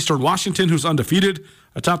only Eastern Washington, who's undefeated,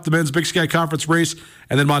 atop the men's Big Sky Conference race,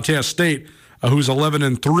 and then Montana State, who's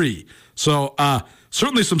 11-3. So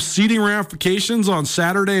certainly some seeding ramifications on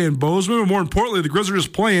Saturday in Bozeman, but more importantly, the Grizz are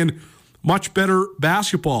just playing much better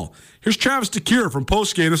basketball. Here's Travis DeCuire from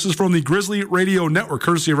postgame. This is from the Grizzly Radio Network,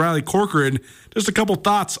 courtesy of Riley Corcoran. Just a couple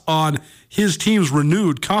thoughts on his team's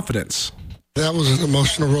renewed confidence. That was an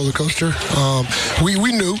emotional roller coaster. We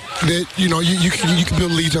knew that, you can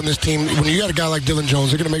build leads on this team. When you got a guy like Dylan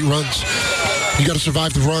Jones, they're going to make runs. You got to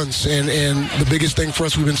survive the runs. And the biggest thing for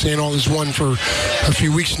us, we've been saying all this one for a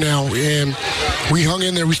few weeks now. And we hung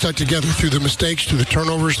in there. We stuck together through the mistakes, through the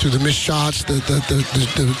turnovers, through the missed shots, the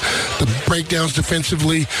breakdowns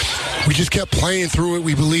defensively. We just kept playing through it.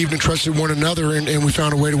 We believed and trusted one another, and we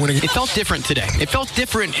found a way to win again. It felt different today. It felt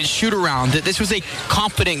different in shoot-around, that this was a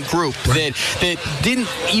confident group, right, that didn't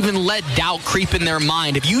even let doubt creep in their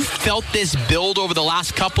mind. If you felt this build over the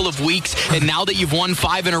last couple of weeks, and now that you've won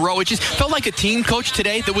 5 in a row, it just felt like a team, Coach,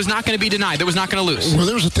 today that was not going to be denied, that was not going to lose. Well,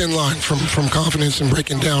 there was a thin line from confidence and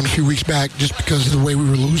breaking down a few weeks back just because of the way we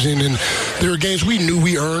were losing. And there were games we knew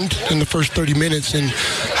we earned in the first 30 minutes and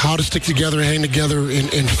how to stick together and hang together and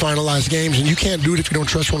finalize games. And you can't do it if you don't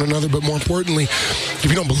trust one another, but more importantly, if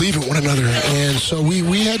you don't believe in one another. And so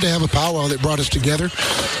we had to have a powwow that brought us together.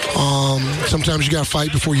 Sometimes you got to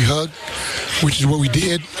fight before you hug, which is what we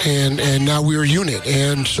did, and now we're a unit.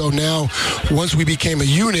 And so now, once we became a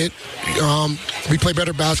unit, we play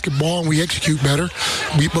better basketball and we execute better.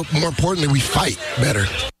 But more importantly, we fight better.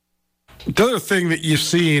 The other thing that you've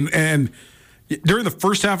seen, and during the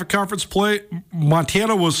first half of conference play,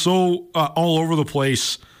 Montana was so all over the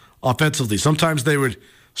place offensively. Sometimes they would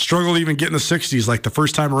struggle to even get in the 60s, like the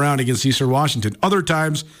first time around against Eastern Washington. Other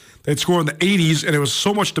times, they'd score in the 80s, and it was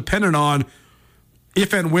so much dependent on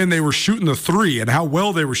if and when they were shooting the three and how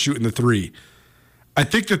well they were shooting the three. I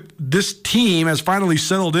think that this team has finally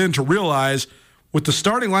settled in to realize with the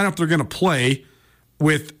starting lineup they're going to play,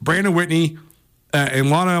 with Brandon Whitney and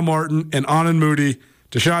Lionel Martin and Anand Moody,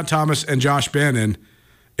 Deshaun Thomas, and Josh Bannon,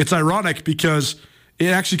 it's ironic because it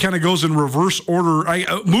actually kind of goes in reverse order.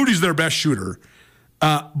 Moody's their best shooter.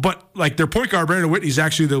 But like their point guard, Brandon Whitney, is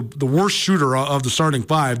actually the worst shooter of the starting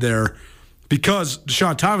five there because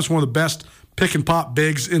Deshaun Thomas, one of the best pick and pop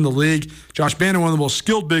bigs in the league. Josh Bannon, one of the most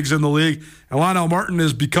skilled bigs in the league. And Lionel Martin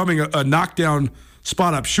is becoming a knockdown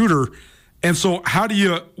spot up shooter. And so how do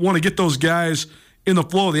you want to get those guys in the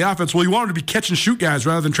flow of the offense? Well, you want them to be catch and shoot guys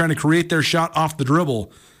rather than trying to create their shot off the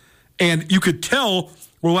dribble. And you could tell over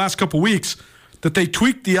the last couple weeks that they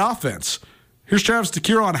tweaked the offense. Here's Travis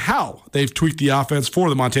DeCuire on how they've tweaked the offense for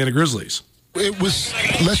the Montana Grizzlies. It was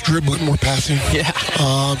less dribbling, more passing. Yeah.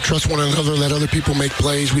 Trust one another, let other people make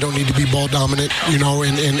plays. We don't need to be ball dominant, and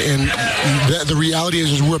the reality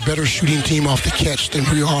is we're a better shooting team off the catch than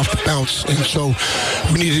we are off the bounce. And so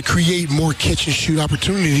we need to create more catch and shoot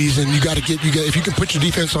opportunities, and you got if you can put your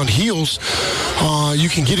defense on heels, you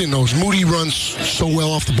can get in those. Moody runs so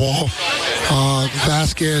well off the ball.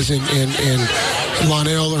 Vasquez and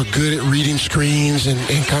Lionel are good at reading screens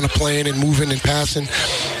and kind of playing and moving and passing.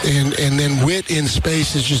 And then Witt in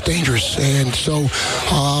space is just dangerous. And so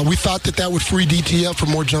we thought that would free DT up for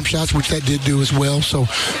more jump shots, which that did do as well. So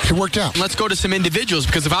it worked out. Let's go to some individuals,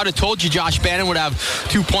 because if I would have told you Josh Bannon would have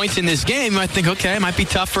 2 points in this game, I think, okay, it might be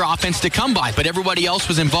tough for offense to come by. But everybody else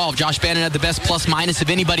was involved. Josh Bannon had the best plus-minus of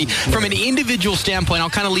anybody. From an individual standpoint, I'll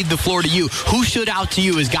kind of leave the floor to you. Who stood out to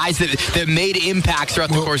you as guys that made impacts throughout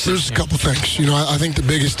the course of There's a couple things. I think the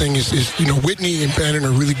biggest thing is Whitney and Bannon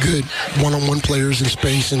are really good one-on-one players in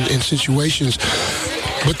space and situations.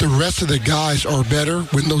 But the rest of the guys are better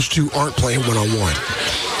when those two aren't playing one-on-one.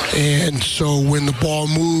 And so when the ball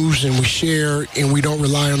moves and we share and we don't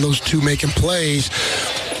rely on those two making plays,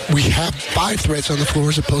 we have 5 threats on the floor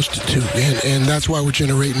as opposed to 2. And that's why we're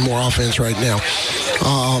generating more offense right now.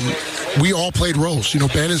 We all played roles.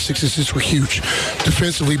 Bannon's 6 assists were huge.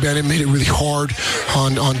 Defensively, Bannon made it really hard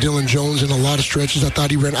on Dylan Jones in a lot of stretches. I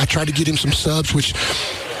tried to get him some subs, which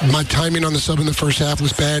my timing on the sub in the first half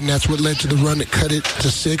was bad, and that's what led to the run that cut it to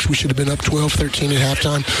 6. We should have been up 12-13 at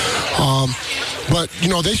halftime. But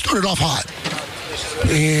they started off hot.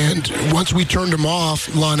 And once we turned them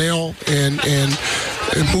off, Lionel and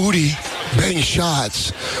Moody banging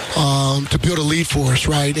shots to build a lead for us,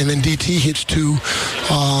 right? And then DT hits 2.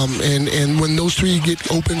 And when those 3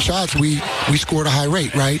 get open shots, we scored a high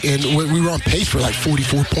rate, right? And we were on pace for like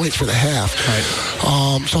 44 points for the half.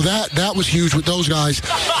 Right. So that was huge with those guys.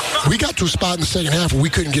 We got to a spot in the second half where we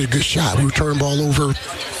couldn't get a good shot. We were turning the ball over.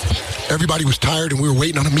 Everybody was tired, and we were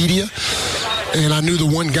waiting on the media. And I knew the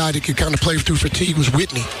one guy that could kind of play through fatigue was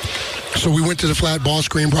Whitney. So we went to the flat ball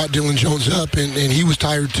screen, brought Dylan Jones up, and he was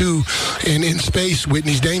tired too. And in space,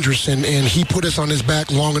 Whitney's dangerous, and he put us on his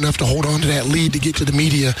back long enough to hold on to that lead to get to the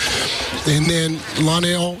media. And then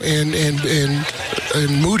Lionel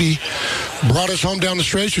and Moody brought us home down the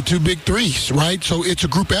stretch with 2 big threes, right? So it's a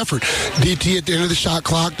group effort. DT at the end of the shot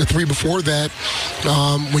clock, the 3 before that,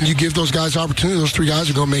 when you give those guys opportunity, those 3 guys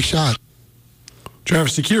are going to make shots.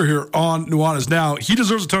 Travis DeCuire here on Nuanez Now. He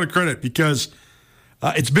deserves a ton of credit because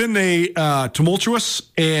it's been a tumultuous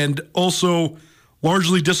and also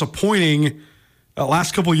largely disappointing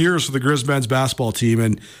last couple of years for the Grizz men's basketball team.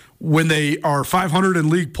 And when they are 500 in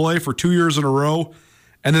league play for 2 years in a row,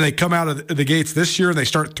 and then they come out of the gates this year and they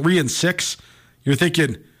start 3-6, you're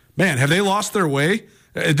thinking, man, have they lost their way?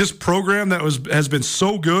 This program that has been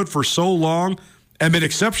so good for so long and been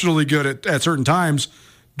exceptionally good at certain times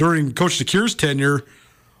during Coach DeCuire's tenure,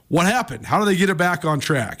 what happened? How do they get it back on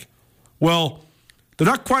track? Well, they're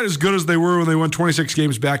not quite as good as they were when they won 26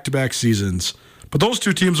 games back-to-back seasons. But those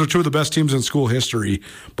 2 teams are 2 of the best teams in school history.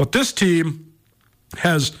 But this team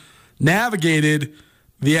has navigated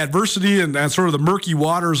the adversity and sort of the murky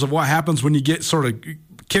waters of what happens when you get sort of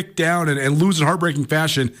kicked down and lose in heartbreaking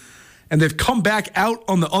fashion. And they've come back out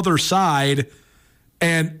on the other side,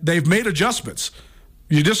 and they've made adjustments.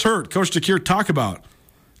 You just heard Coach DeCuire talk about,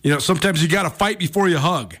 sometimes you got to fight before you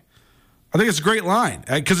hug. I think it's a great line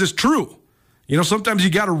because it's true. Sometimes you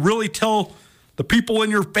got to really tell the people in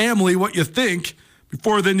your family what you think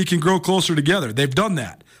before then you can grow closer together. They've done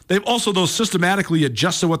that. They've also, though, systematically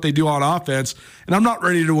adjusted what they do on offense. And I'm not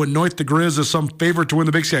ready to anoint the Grizz as some favorite to win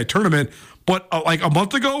the Big Sky tournament. But like a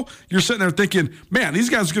month ago, you're sitting there thinking, man, these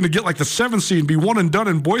guys are going to get like the 7th seed and be one and done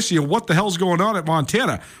in Boise. And what the hell's going on at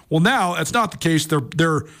Montana? Well, now that's not the case.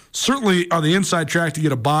 They're certainly on the inside track to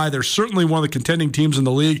get a bye. They're certainly one of the contending teams in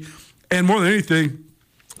the league. And more than anything,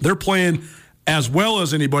 they're playing as well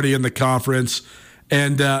as anybody in the conference.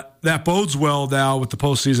 And that bodes well now with the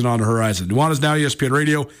postseason on the horizon. Nuanez Now, ESPN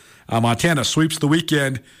Radio. Montana sweeps the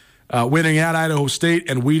weekend winning at Idaho State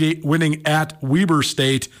and winning at Weber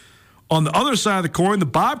State. On the other side of the coin, the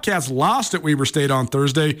Bobcats lost at Weber State on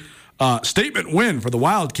Thursday. Statement win for the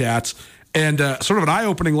Wildcats, and sort of an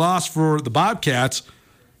eye-opening loss for the Bobcats.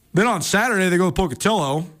 Then on Saturday, they go to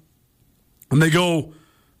Pocatello, and they go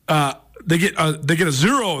they get a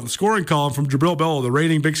 0 in the scoring column from Jabril Bello, the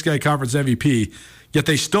reigning Big Sky Conference MVP. Yet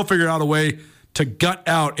they still figured out a way to gut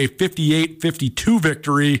out a 58-52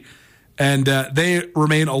 victory, and they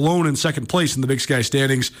remain alone in second place in the Big Sky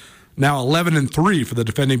standings. Now 11-3 for the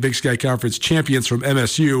defending Big Sky Conference champions from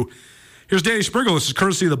MSU. Here's Danny Sprinkle. This is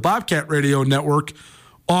courtesy of the Bobcat Radio Network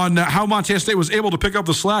on how Montana State was able to pick up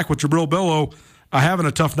the slack with Jabril Bello having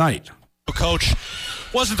a tough night. Coach,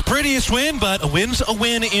 wasn't the prettiest win, but a win's a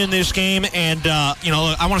win in this game. And, I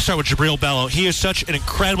want to start with Jabril Bello. He is such an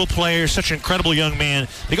incredible player, such an incredible young man.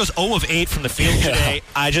 He goes 0 of 8 from the field today.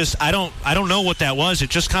 I don't know what that was. It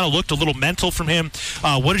just kind of looked a little mental from him.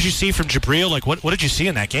 What did you see from Jabril? Like, what did you see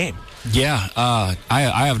in that game? Yeah,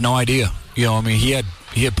 I have no idea.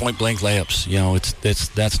 He had point-blank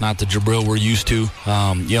layups. That's not the Jabril we're used to.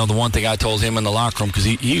 The one thing I told him in the locker room, because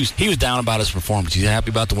he was down about his performance. He's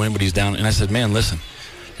happy about the win, but he's down. And I said, man, listen,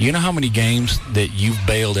 you know how many games that you've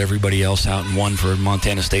bailed everybody else out and won for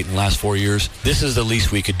Montana State in the last 4 years? This is the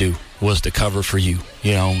least we could do, was to cover for you.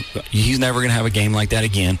 He's never going to have a game like that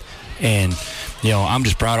again. And, I'm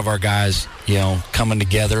just proud of our guys, coming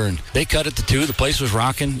together. And they cut it to 2. The place was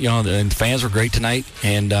rocking, and the fans were great tonight.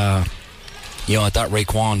 And, I thought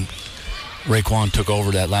Raekwon took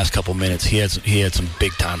over that last couple minutes. He had some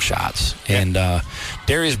big time shots, and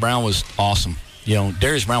Darius Brown was awesome.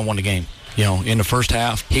 Darius Brown won the game. In the first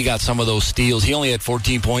half, he got some of those steals. He only had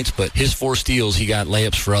 14 points, but his 4 steals, he got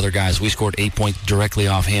layups for other guys. We scored 8 points directly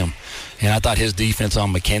off him, and I thought his defense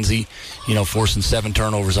on McKenzie, forcing 7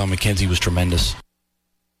 turnovers on McKenzie was tremendous.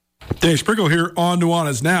 Dave Sprinkle here on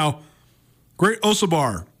Nuanez Now. Great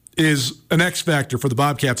Osabar is an X factor for the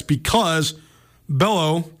Bobcats because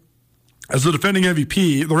Bello, as the defending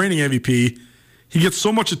MVP, the reigning MVP, he gets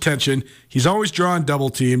so much attention. He's always drawing double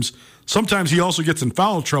teams. Sometimes he also gets in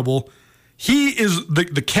foul trouble. He is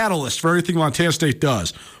the catalyst for everything Montana State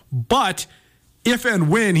does. But if and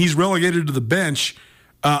when he's relegated to the bench,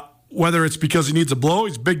 whether it's because he needs a blow,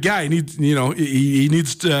 he's a big guy. He needs, he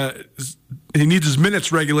needs his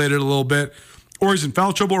minutes regulated a little bit, or he's in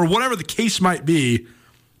foul trouble, or whatever the case might be.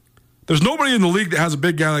 There's nobody in the league that has a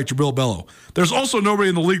big guy like Jabril Bello. There's also nobody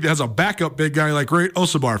in the league that has a backup big guy like Great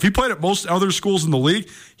Osabar. If he played at most other schools in the league,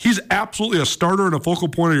 he's absolutely a starter and a focal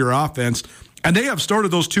point of your offense. And they have started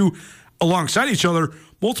those two alongside each other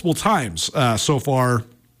multiple times so far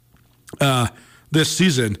this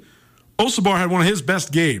season. Osabar had one of his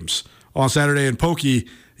best games on Saturday in Pokey.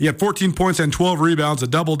 He had 14 points and 12 rebounds, a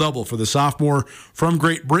double-double for the sophomore from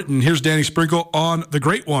Great Britain. Here's Danny Sprinkle on the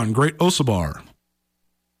great one, Great Osabar.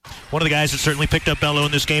 One of the guys that certainly picked up Bello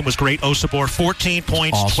in this game was Great Osabar. 14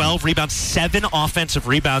 points, awesome. 12 rebounds, 7 offensive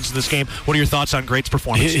rebounds in this game. What are your thoughts on Great's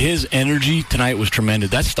performance? His energy tonight was tremendous.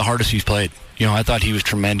 That's the hardest he's played. I thought he was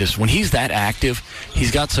tremendous. When he's that active,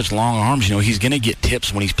 he's got such long arms. He's going to get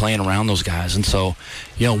tips when he's playing around those guys. And so,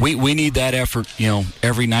 we need that effort,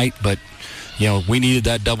 every night. But, we needed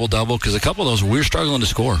that double-double because a couple of those, we were struggling to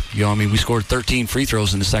score. We scored 13 free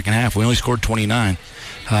throws in the second half. We only scored 29.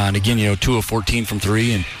 And again, 2 of 14 from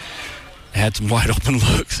 3 and had some wide open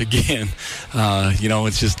looks again.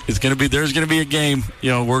 There's going to be a game.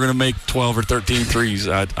 We're going to make 12 or 13 threes.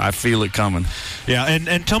 I feel it coming. Yeah,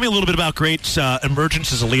 and tell me a little bit about Great's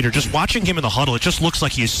emergence as a leader. Just watching him in the huddle, it just looks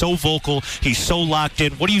like he's so vocal. He's so locked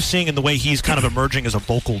in. What are you seeing in the way he's kind of emerging as a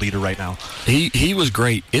vocal leader right now? He was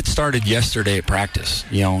great. It started yesterday at practice.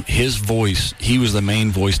 His voice, he was the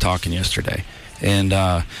main voice talking yesterday. And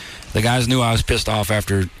the guys knew I was pissed off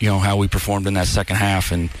after, how we performed in that second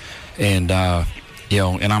half. And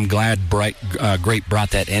I'm glad Great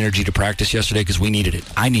brought that energy to practice yesterday because we needed it.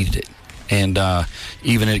 I needed it. And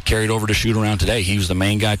even it carried over to shoot around today. He was the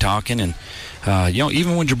main guy talking. And,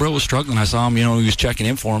 even when Jabril was struggling, I saw him, he was checking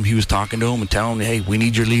in for him. He was talking to him and telling him, hey, we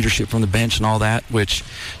need your leadership from the bench and all that, which,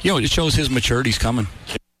 it shows his maturity's coming.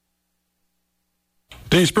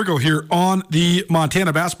 Danny Sprinkle here on the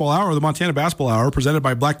Montana Basketball Hour. The Montana Basketball Hour presented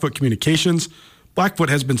by Blackfoot Communications. Blackfoot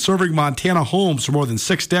has been serving Montana homes for more than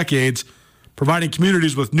 6 decades, providing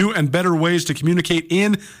communities with new and better ways to communicate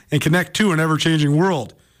in and connect to an ever-changing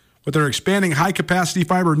world. With their expanding high-capacity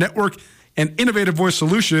fiber network and innovative voice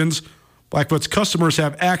solutions, Blackfoot's customers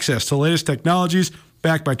have access to the latest technologies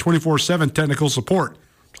backed by 24/7 technical support.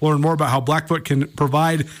 To learn more about how Blackfoot can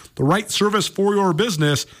provide the right service for your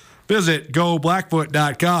business, visit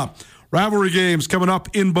goblackfoot.com. Rivalry games coming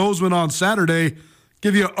up in Bozeman on Saturday.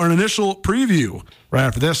 give you an initial preview right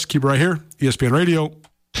after this. Keep it right here, ESPN Radio.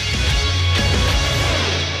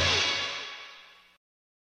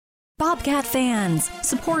 Bobcat fans,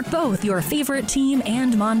 support both your favorite team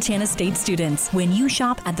and Montana State students. When you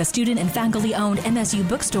shop at the student and faculty-owned MSU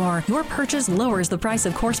bookstore, your purchase lowers the price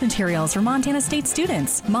of course materials for Montana State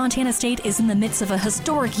students. Montana State is in the midst of a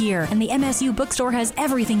historic year, and the MSU bookstore has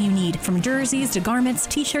everything you need, from jerseys to garments,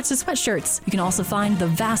 t-shirts to sweatshirts. You can also find the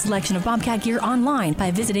vast selection of Bobcat gear online by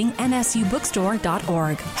visiting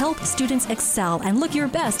msubookstore.org. Help students excel and look your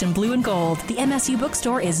best in blue and gold. The MSU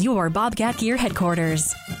bookstore is your Bobcat gear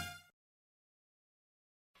headquarters.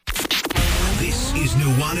 This is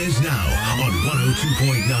Nuanez Now on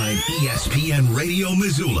 102.9 ESPN Radio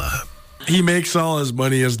Missoula. He makes all his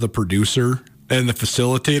money as the producer and the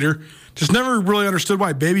facilitator. Just never really understood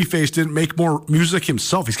why Babyface didn't make more music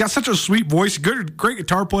himself. He's got such a sweet voice, great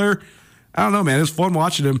guitar player. I don't know, man. It's fun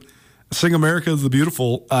watching him sing America the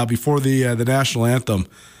Beautiful before the national anthem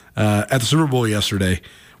at the Super Bowl yesterday.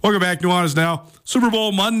 Welcome back, Nuanez Now. Super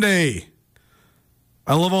Bowl Monday.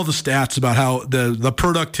 I love all the stats about how the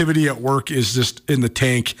productivity at work is just in the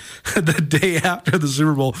tank the day after the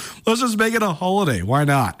Super Bowl. Let's just make it a holiday. Why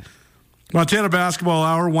not? Montana Basketball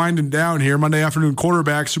Hour winding down here. Monday afternoon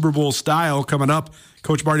quarterback, Super Bowl style coming up.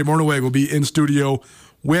 Coach Marty Mornhinweg will be in studio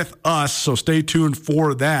with us, so stay tuned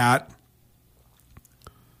for that.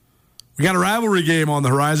 We got a rivalry game on the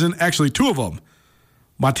horizon. Actually, two of them.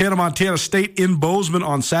 Montana State in Bozeman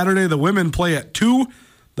on Saturday. The women play at 2.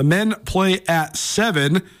 The men play at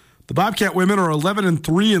 7. The Bobcat women are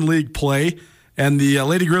 11-3 in league play, and the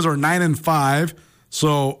Lady Grizz are 9-5.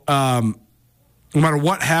 So no matter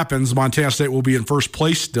what happens, Montana State will be in first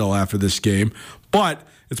place still after this game. But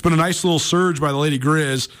it's been a nice little surge by the Lady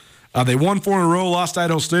Grizz. They won 4 in a row, lost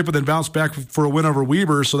Idaho State, but then bounced back for a win over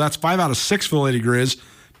Weber. So that's 5 out of 6 for the Lady Grizz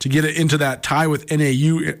to get it into that tie with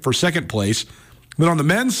NAU for second place. Then on the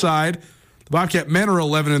men's side, the Bobcat men are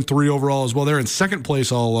 11-3 overall as well. They're in second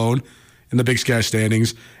place all alone in the Big Sky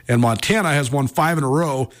standings. And Montana has won 5 in a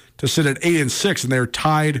row to sit at 8-6, and they're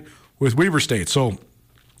tied with Weber State. So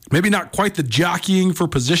maybe not quite the jockeying for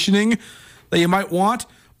positioning that you might want,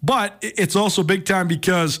 but it's also big time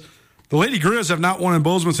because the Lady Grizz have not won in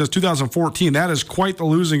Bozeman since 2014. That is quite the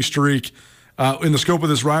losing streak in the scope of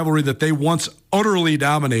this rivalry that they once utterly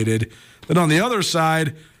dominated. Then on the other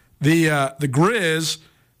side, the Grizz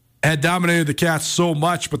had dominated the Cats so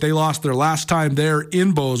much, but they lost their last time there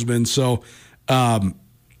in Bozeman. So we'll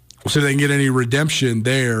see if they can get any redemption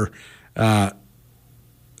there,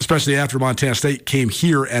 especially after Montana State came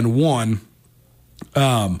here and won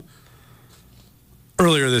earlier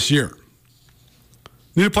this year.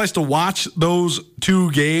 Need a place to watch those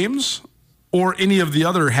two games or any of the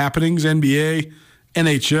other happenings, NBA,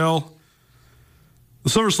 NHL. The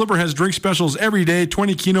Silver Slipper has drink specials every day,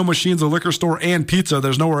 20 Keno machines, a liquor store, and pizza.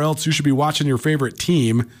 There's nowhere else you should be watching your favorite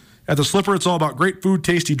team. At the Slipper, it's all about great food,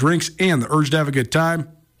 tasty drinks, and the urge to have a good time.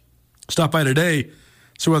 Stop by today,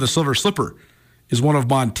 see why the Silver Slipper is one of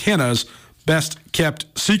Montana's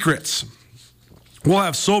best-kept secrets. We'll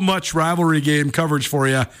have so much rivalry game coverage for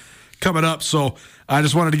you coming up, so I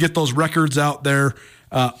just wanted to get those records out there.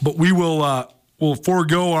 But we will we'll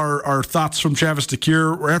forego our thoughts from Travis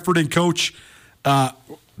DeCuire. We're efforting Coach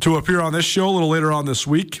to appear on this show a little later on this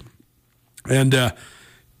week. And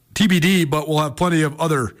TBD, but we'll have plenty of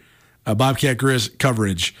other Bobcat Grizz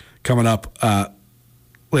coverage coming up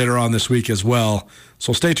later on this week as well.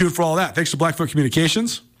 So stay tuned for all that. Thanks to Blackfoot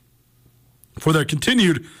Communications for their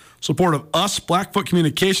continued support of us. Blackfoot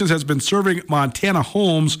Communications has been serving Montana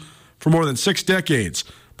homes for more than 6 decades,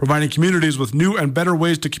 providing communities with new and better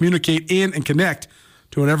ways to communicate in and connect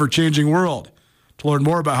to an ever-changing world. To learn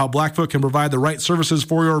more about how Blackfoot can provide the right services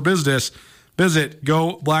for your business, visit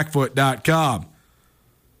goblackfoot.com.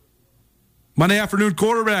 Monday afternoon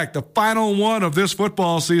quarterback, the final one of this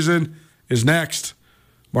football season, is next.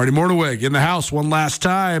 Marty Mornhinweg in the house one last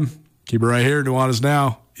time. Keep it right here. Nuanez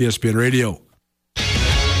Now, ESPN Radio.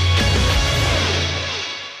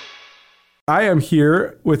 I am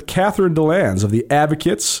here with Catherine DeLands of the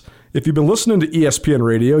Advocates. If you've been listening to ESPN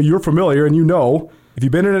Radio, you're familiar and you know if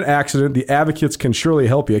you've been in an accident, the Advocates can surely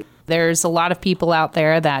help you. There's a lot of people out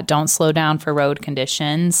there that don't slow down for road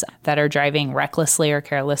conditions, that are driving recklessly or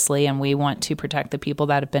carelessly, and we want to protect the people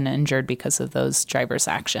that have been injured because of those drivers'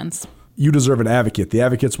 actions. You deserve an advocate. The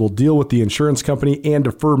Advocates will deal with the insurance company and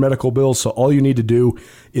defer medical bills, so all you need to do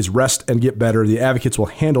is rest and get better. The Advocates will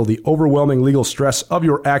handle the overwhelming legal stress of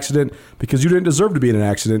your accident because you didn't deserve to be in an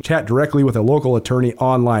accident. Chat directly with a local attorney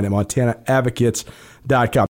online at montanaadvocates.com.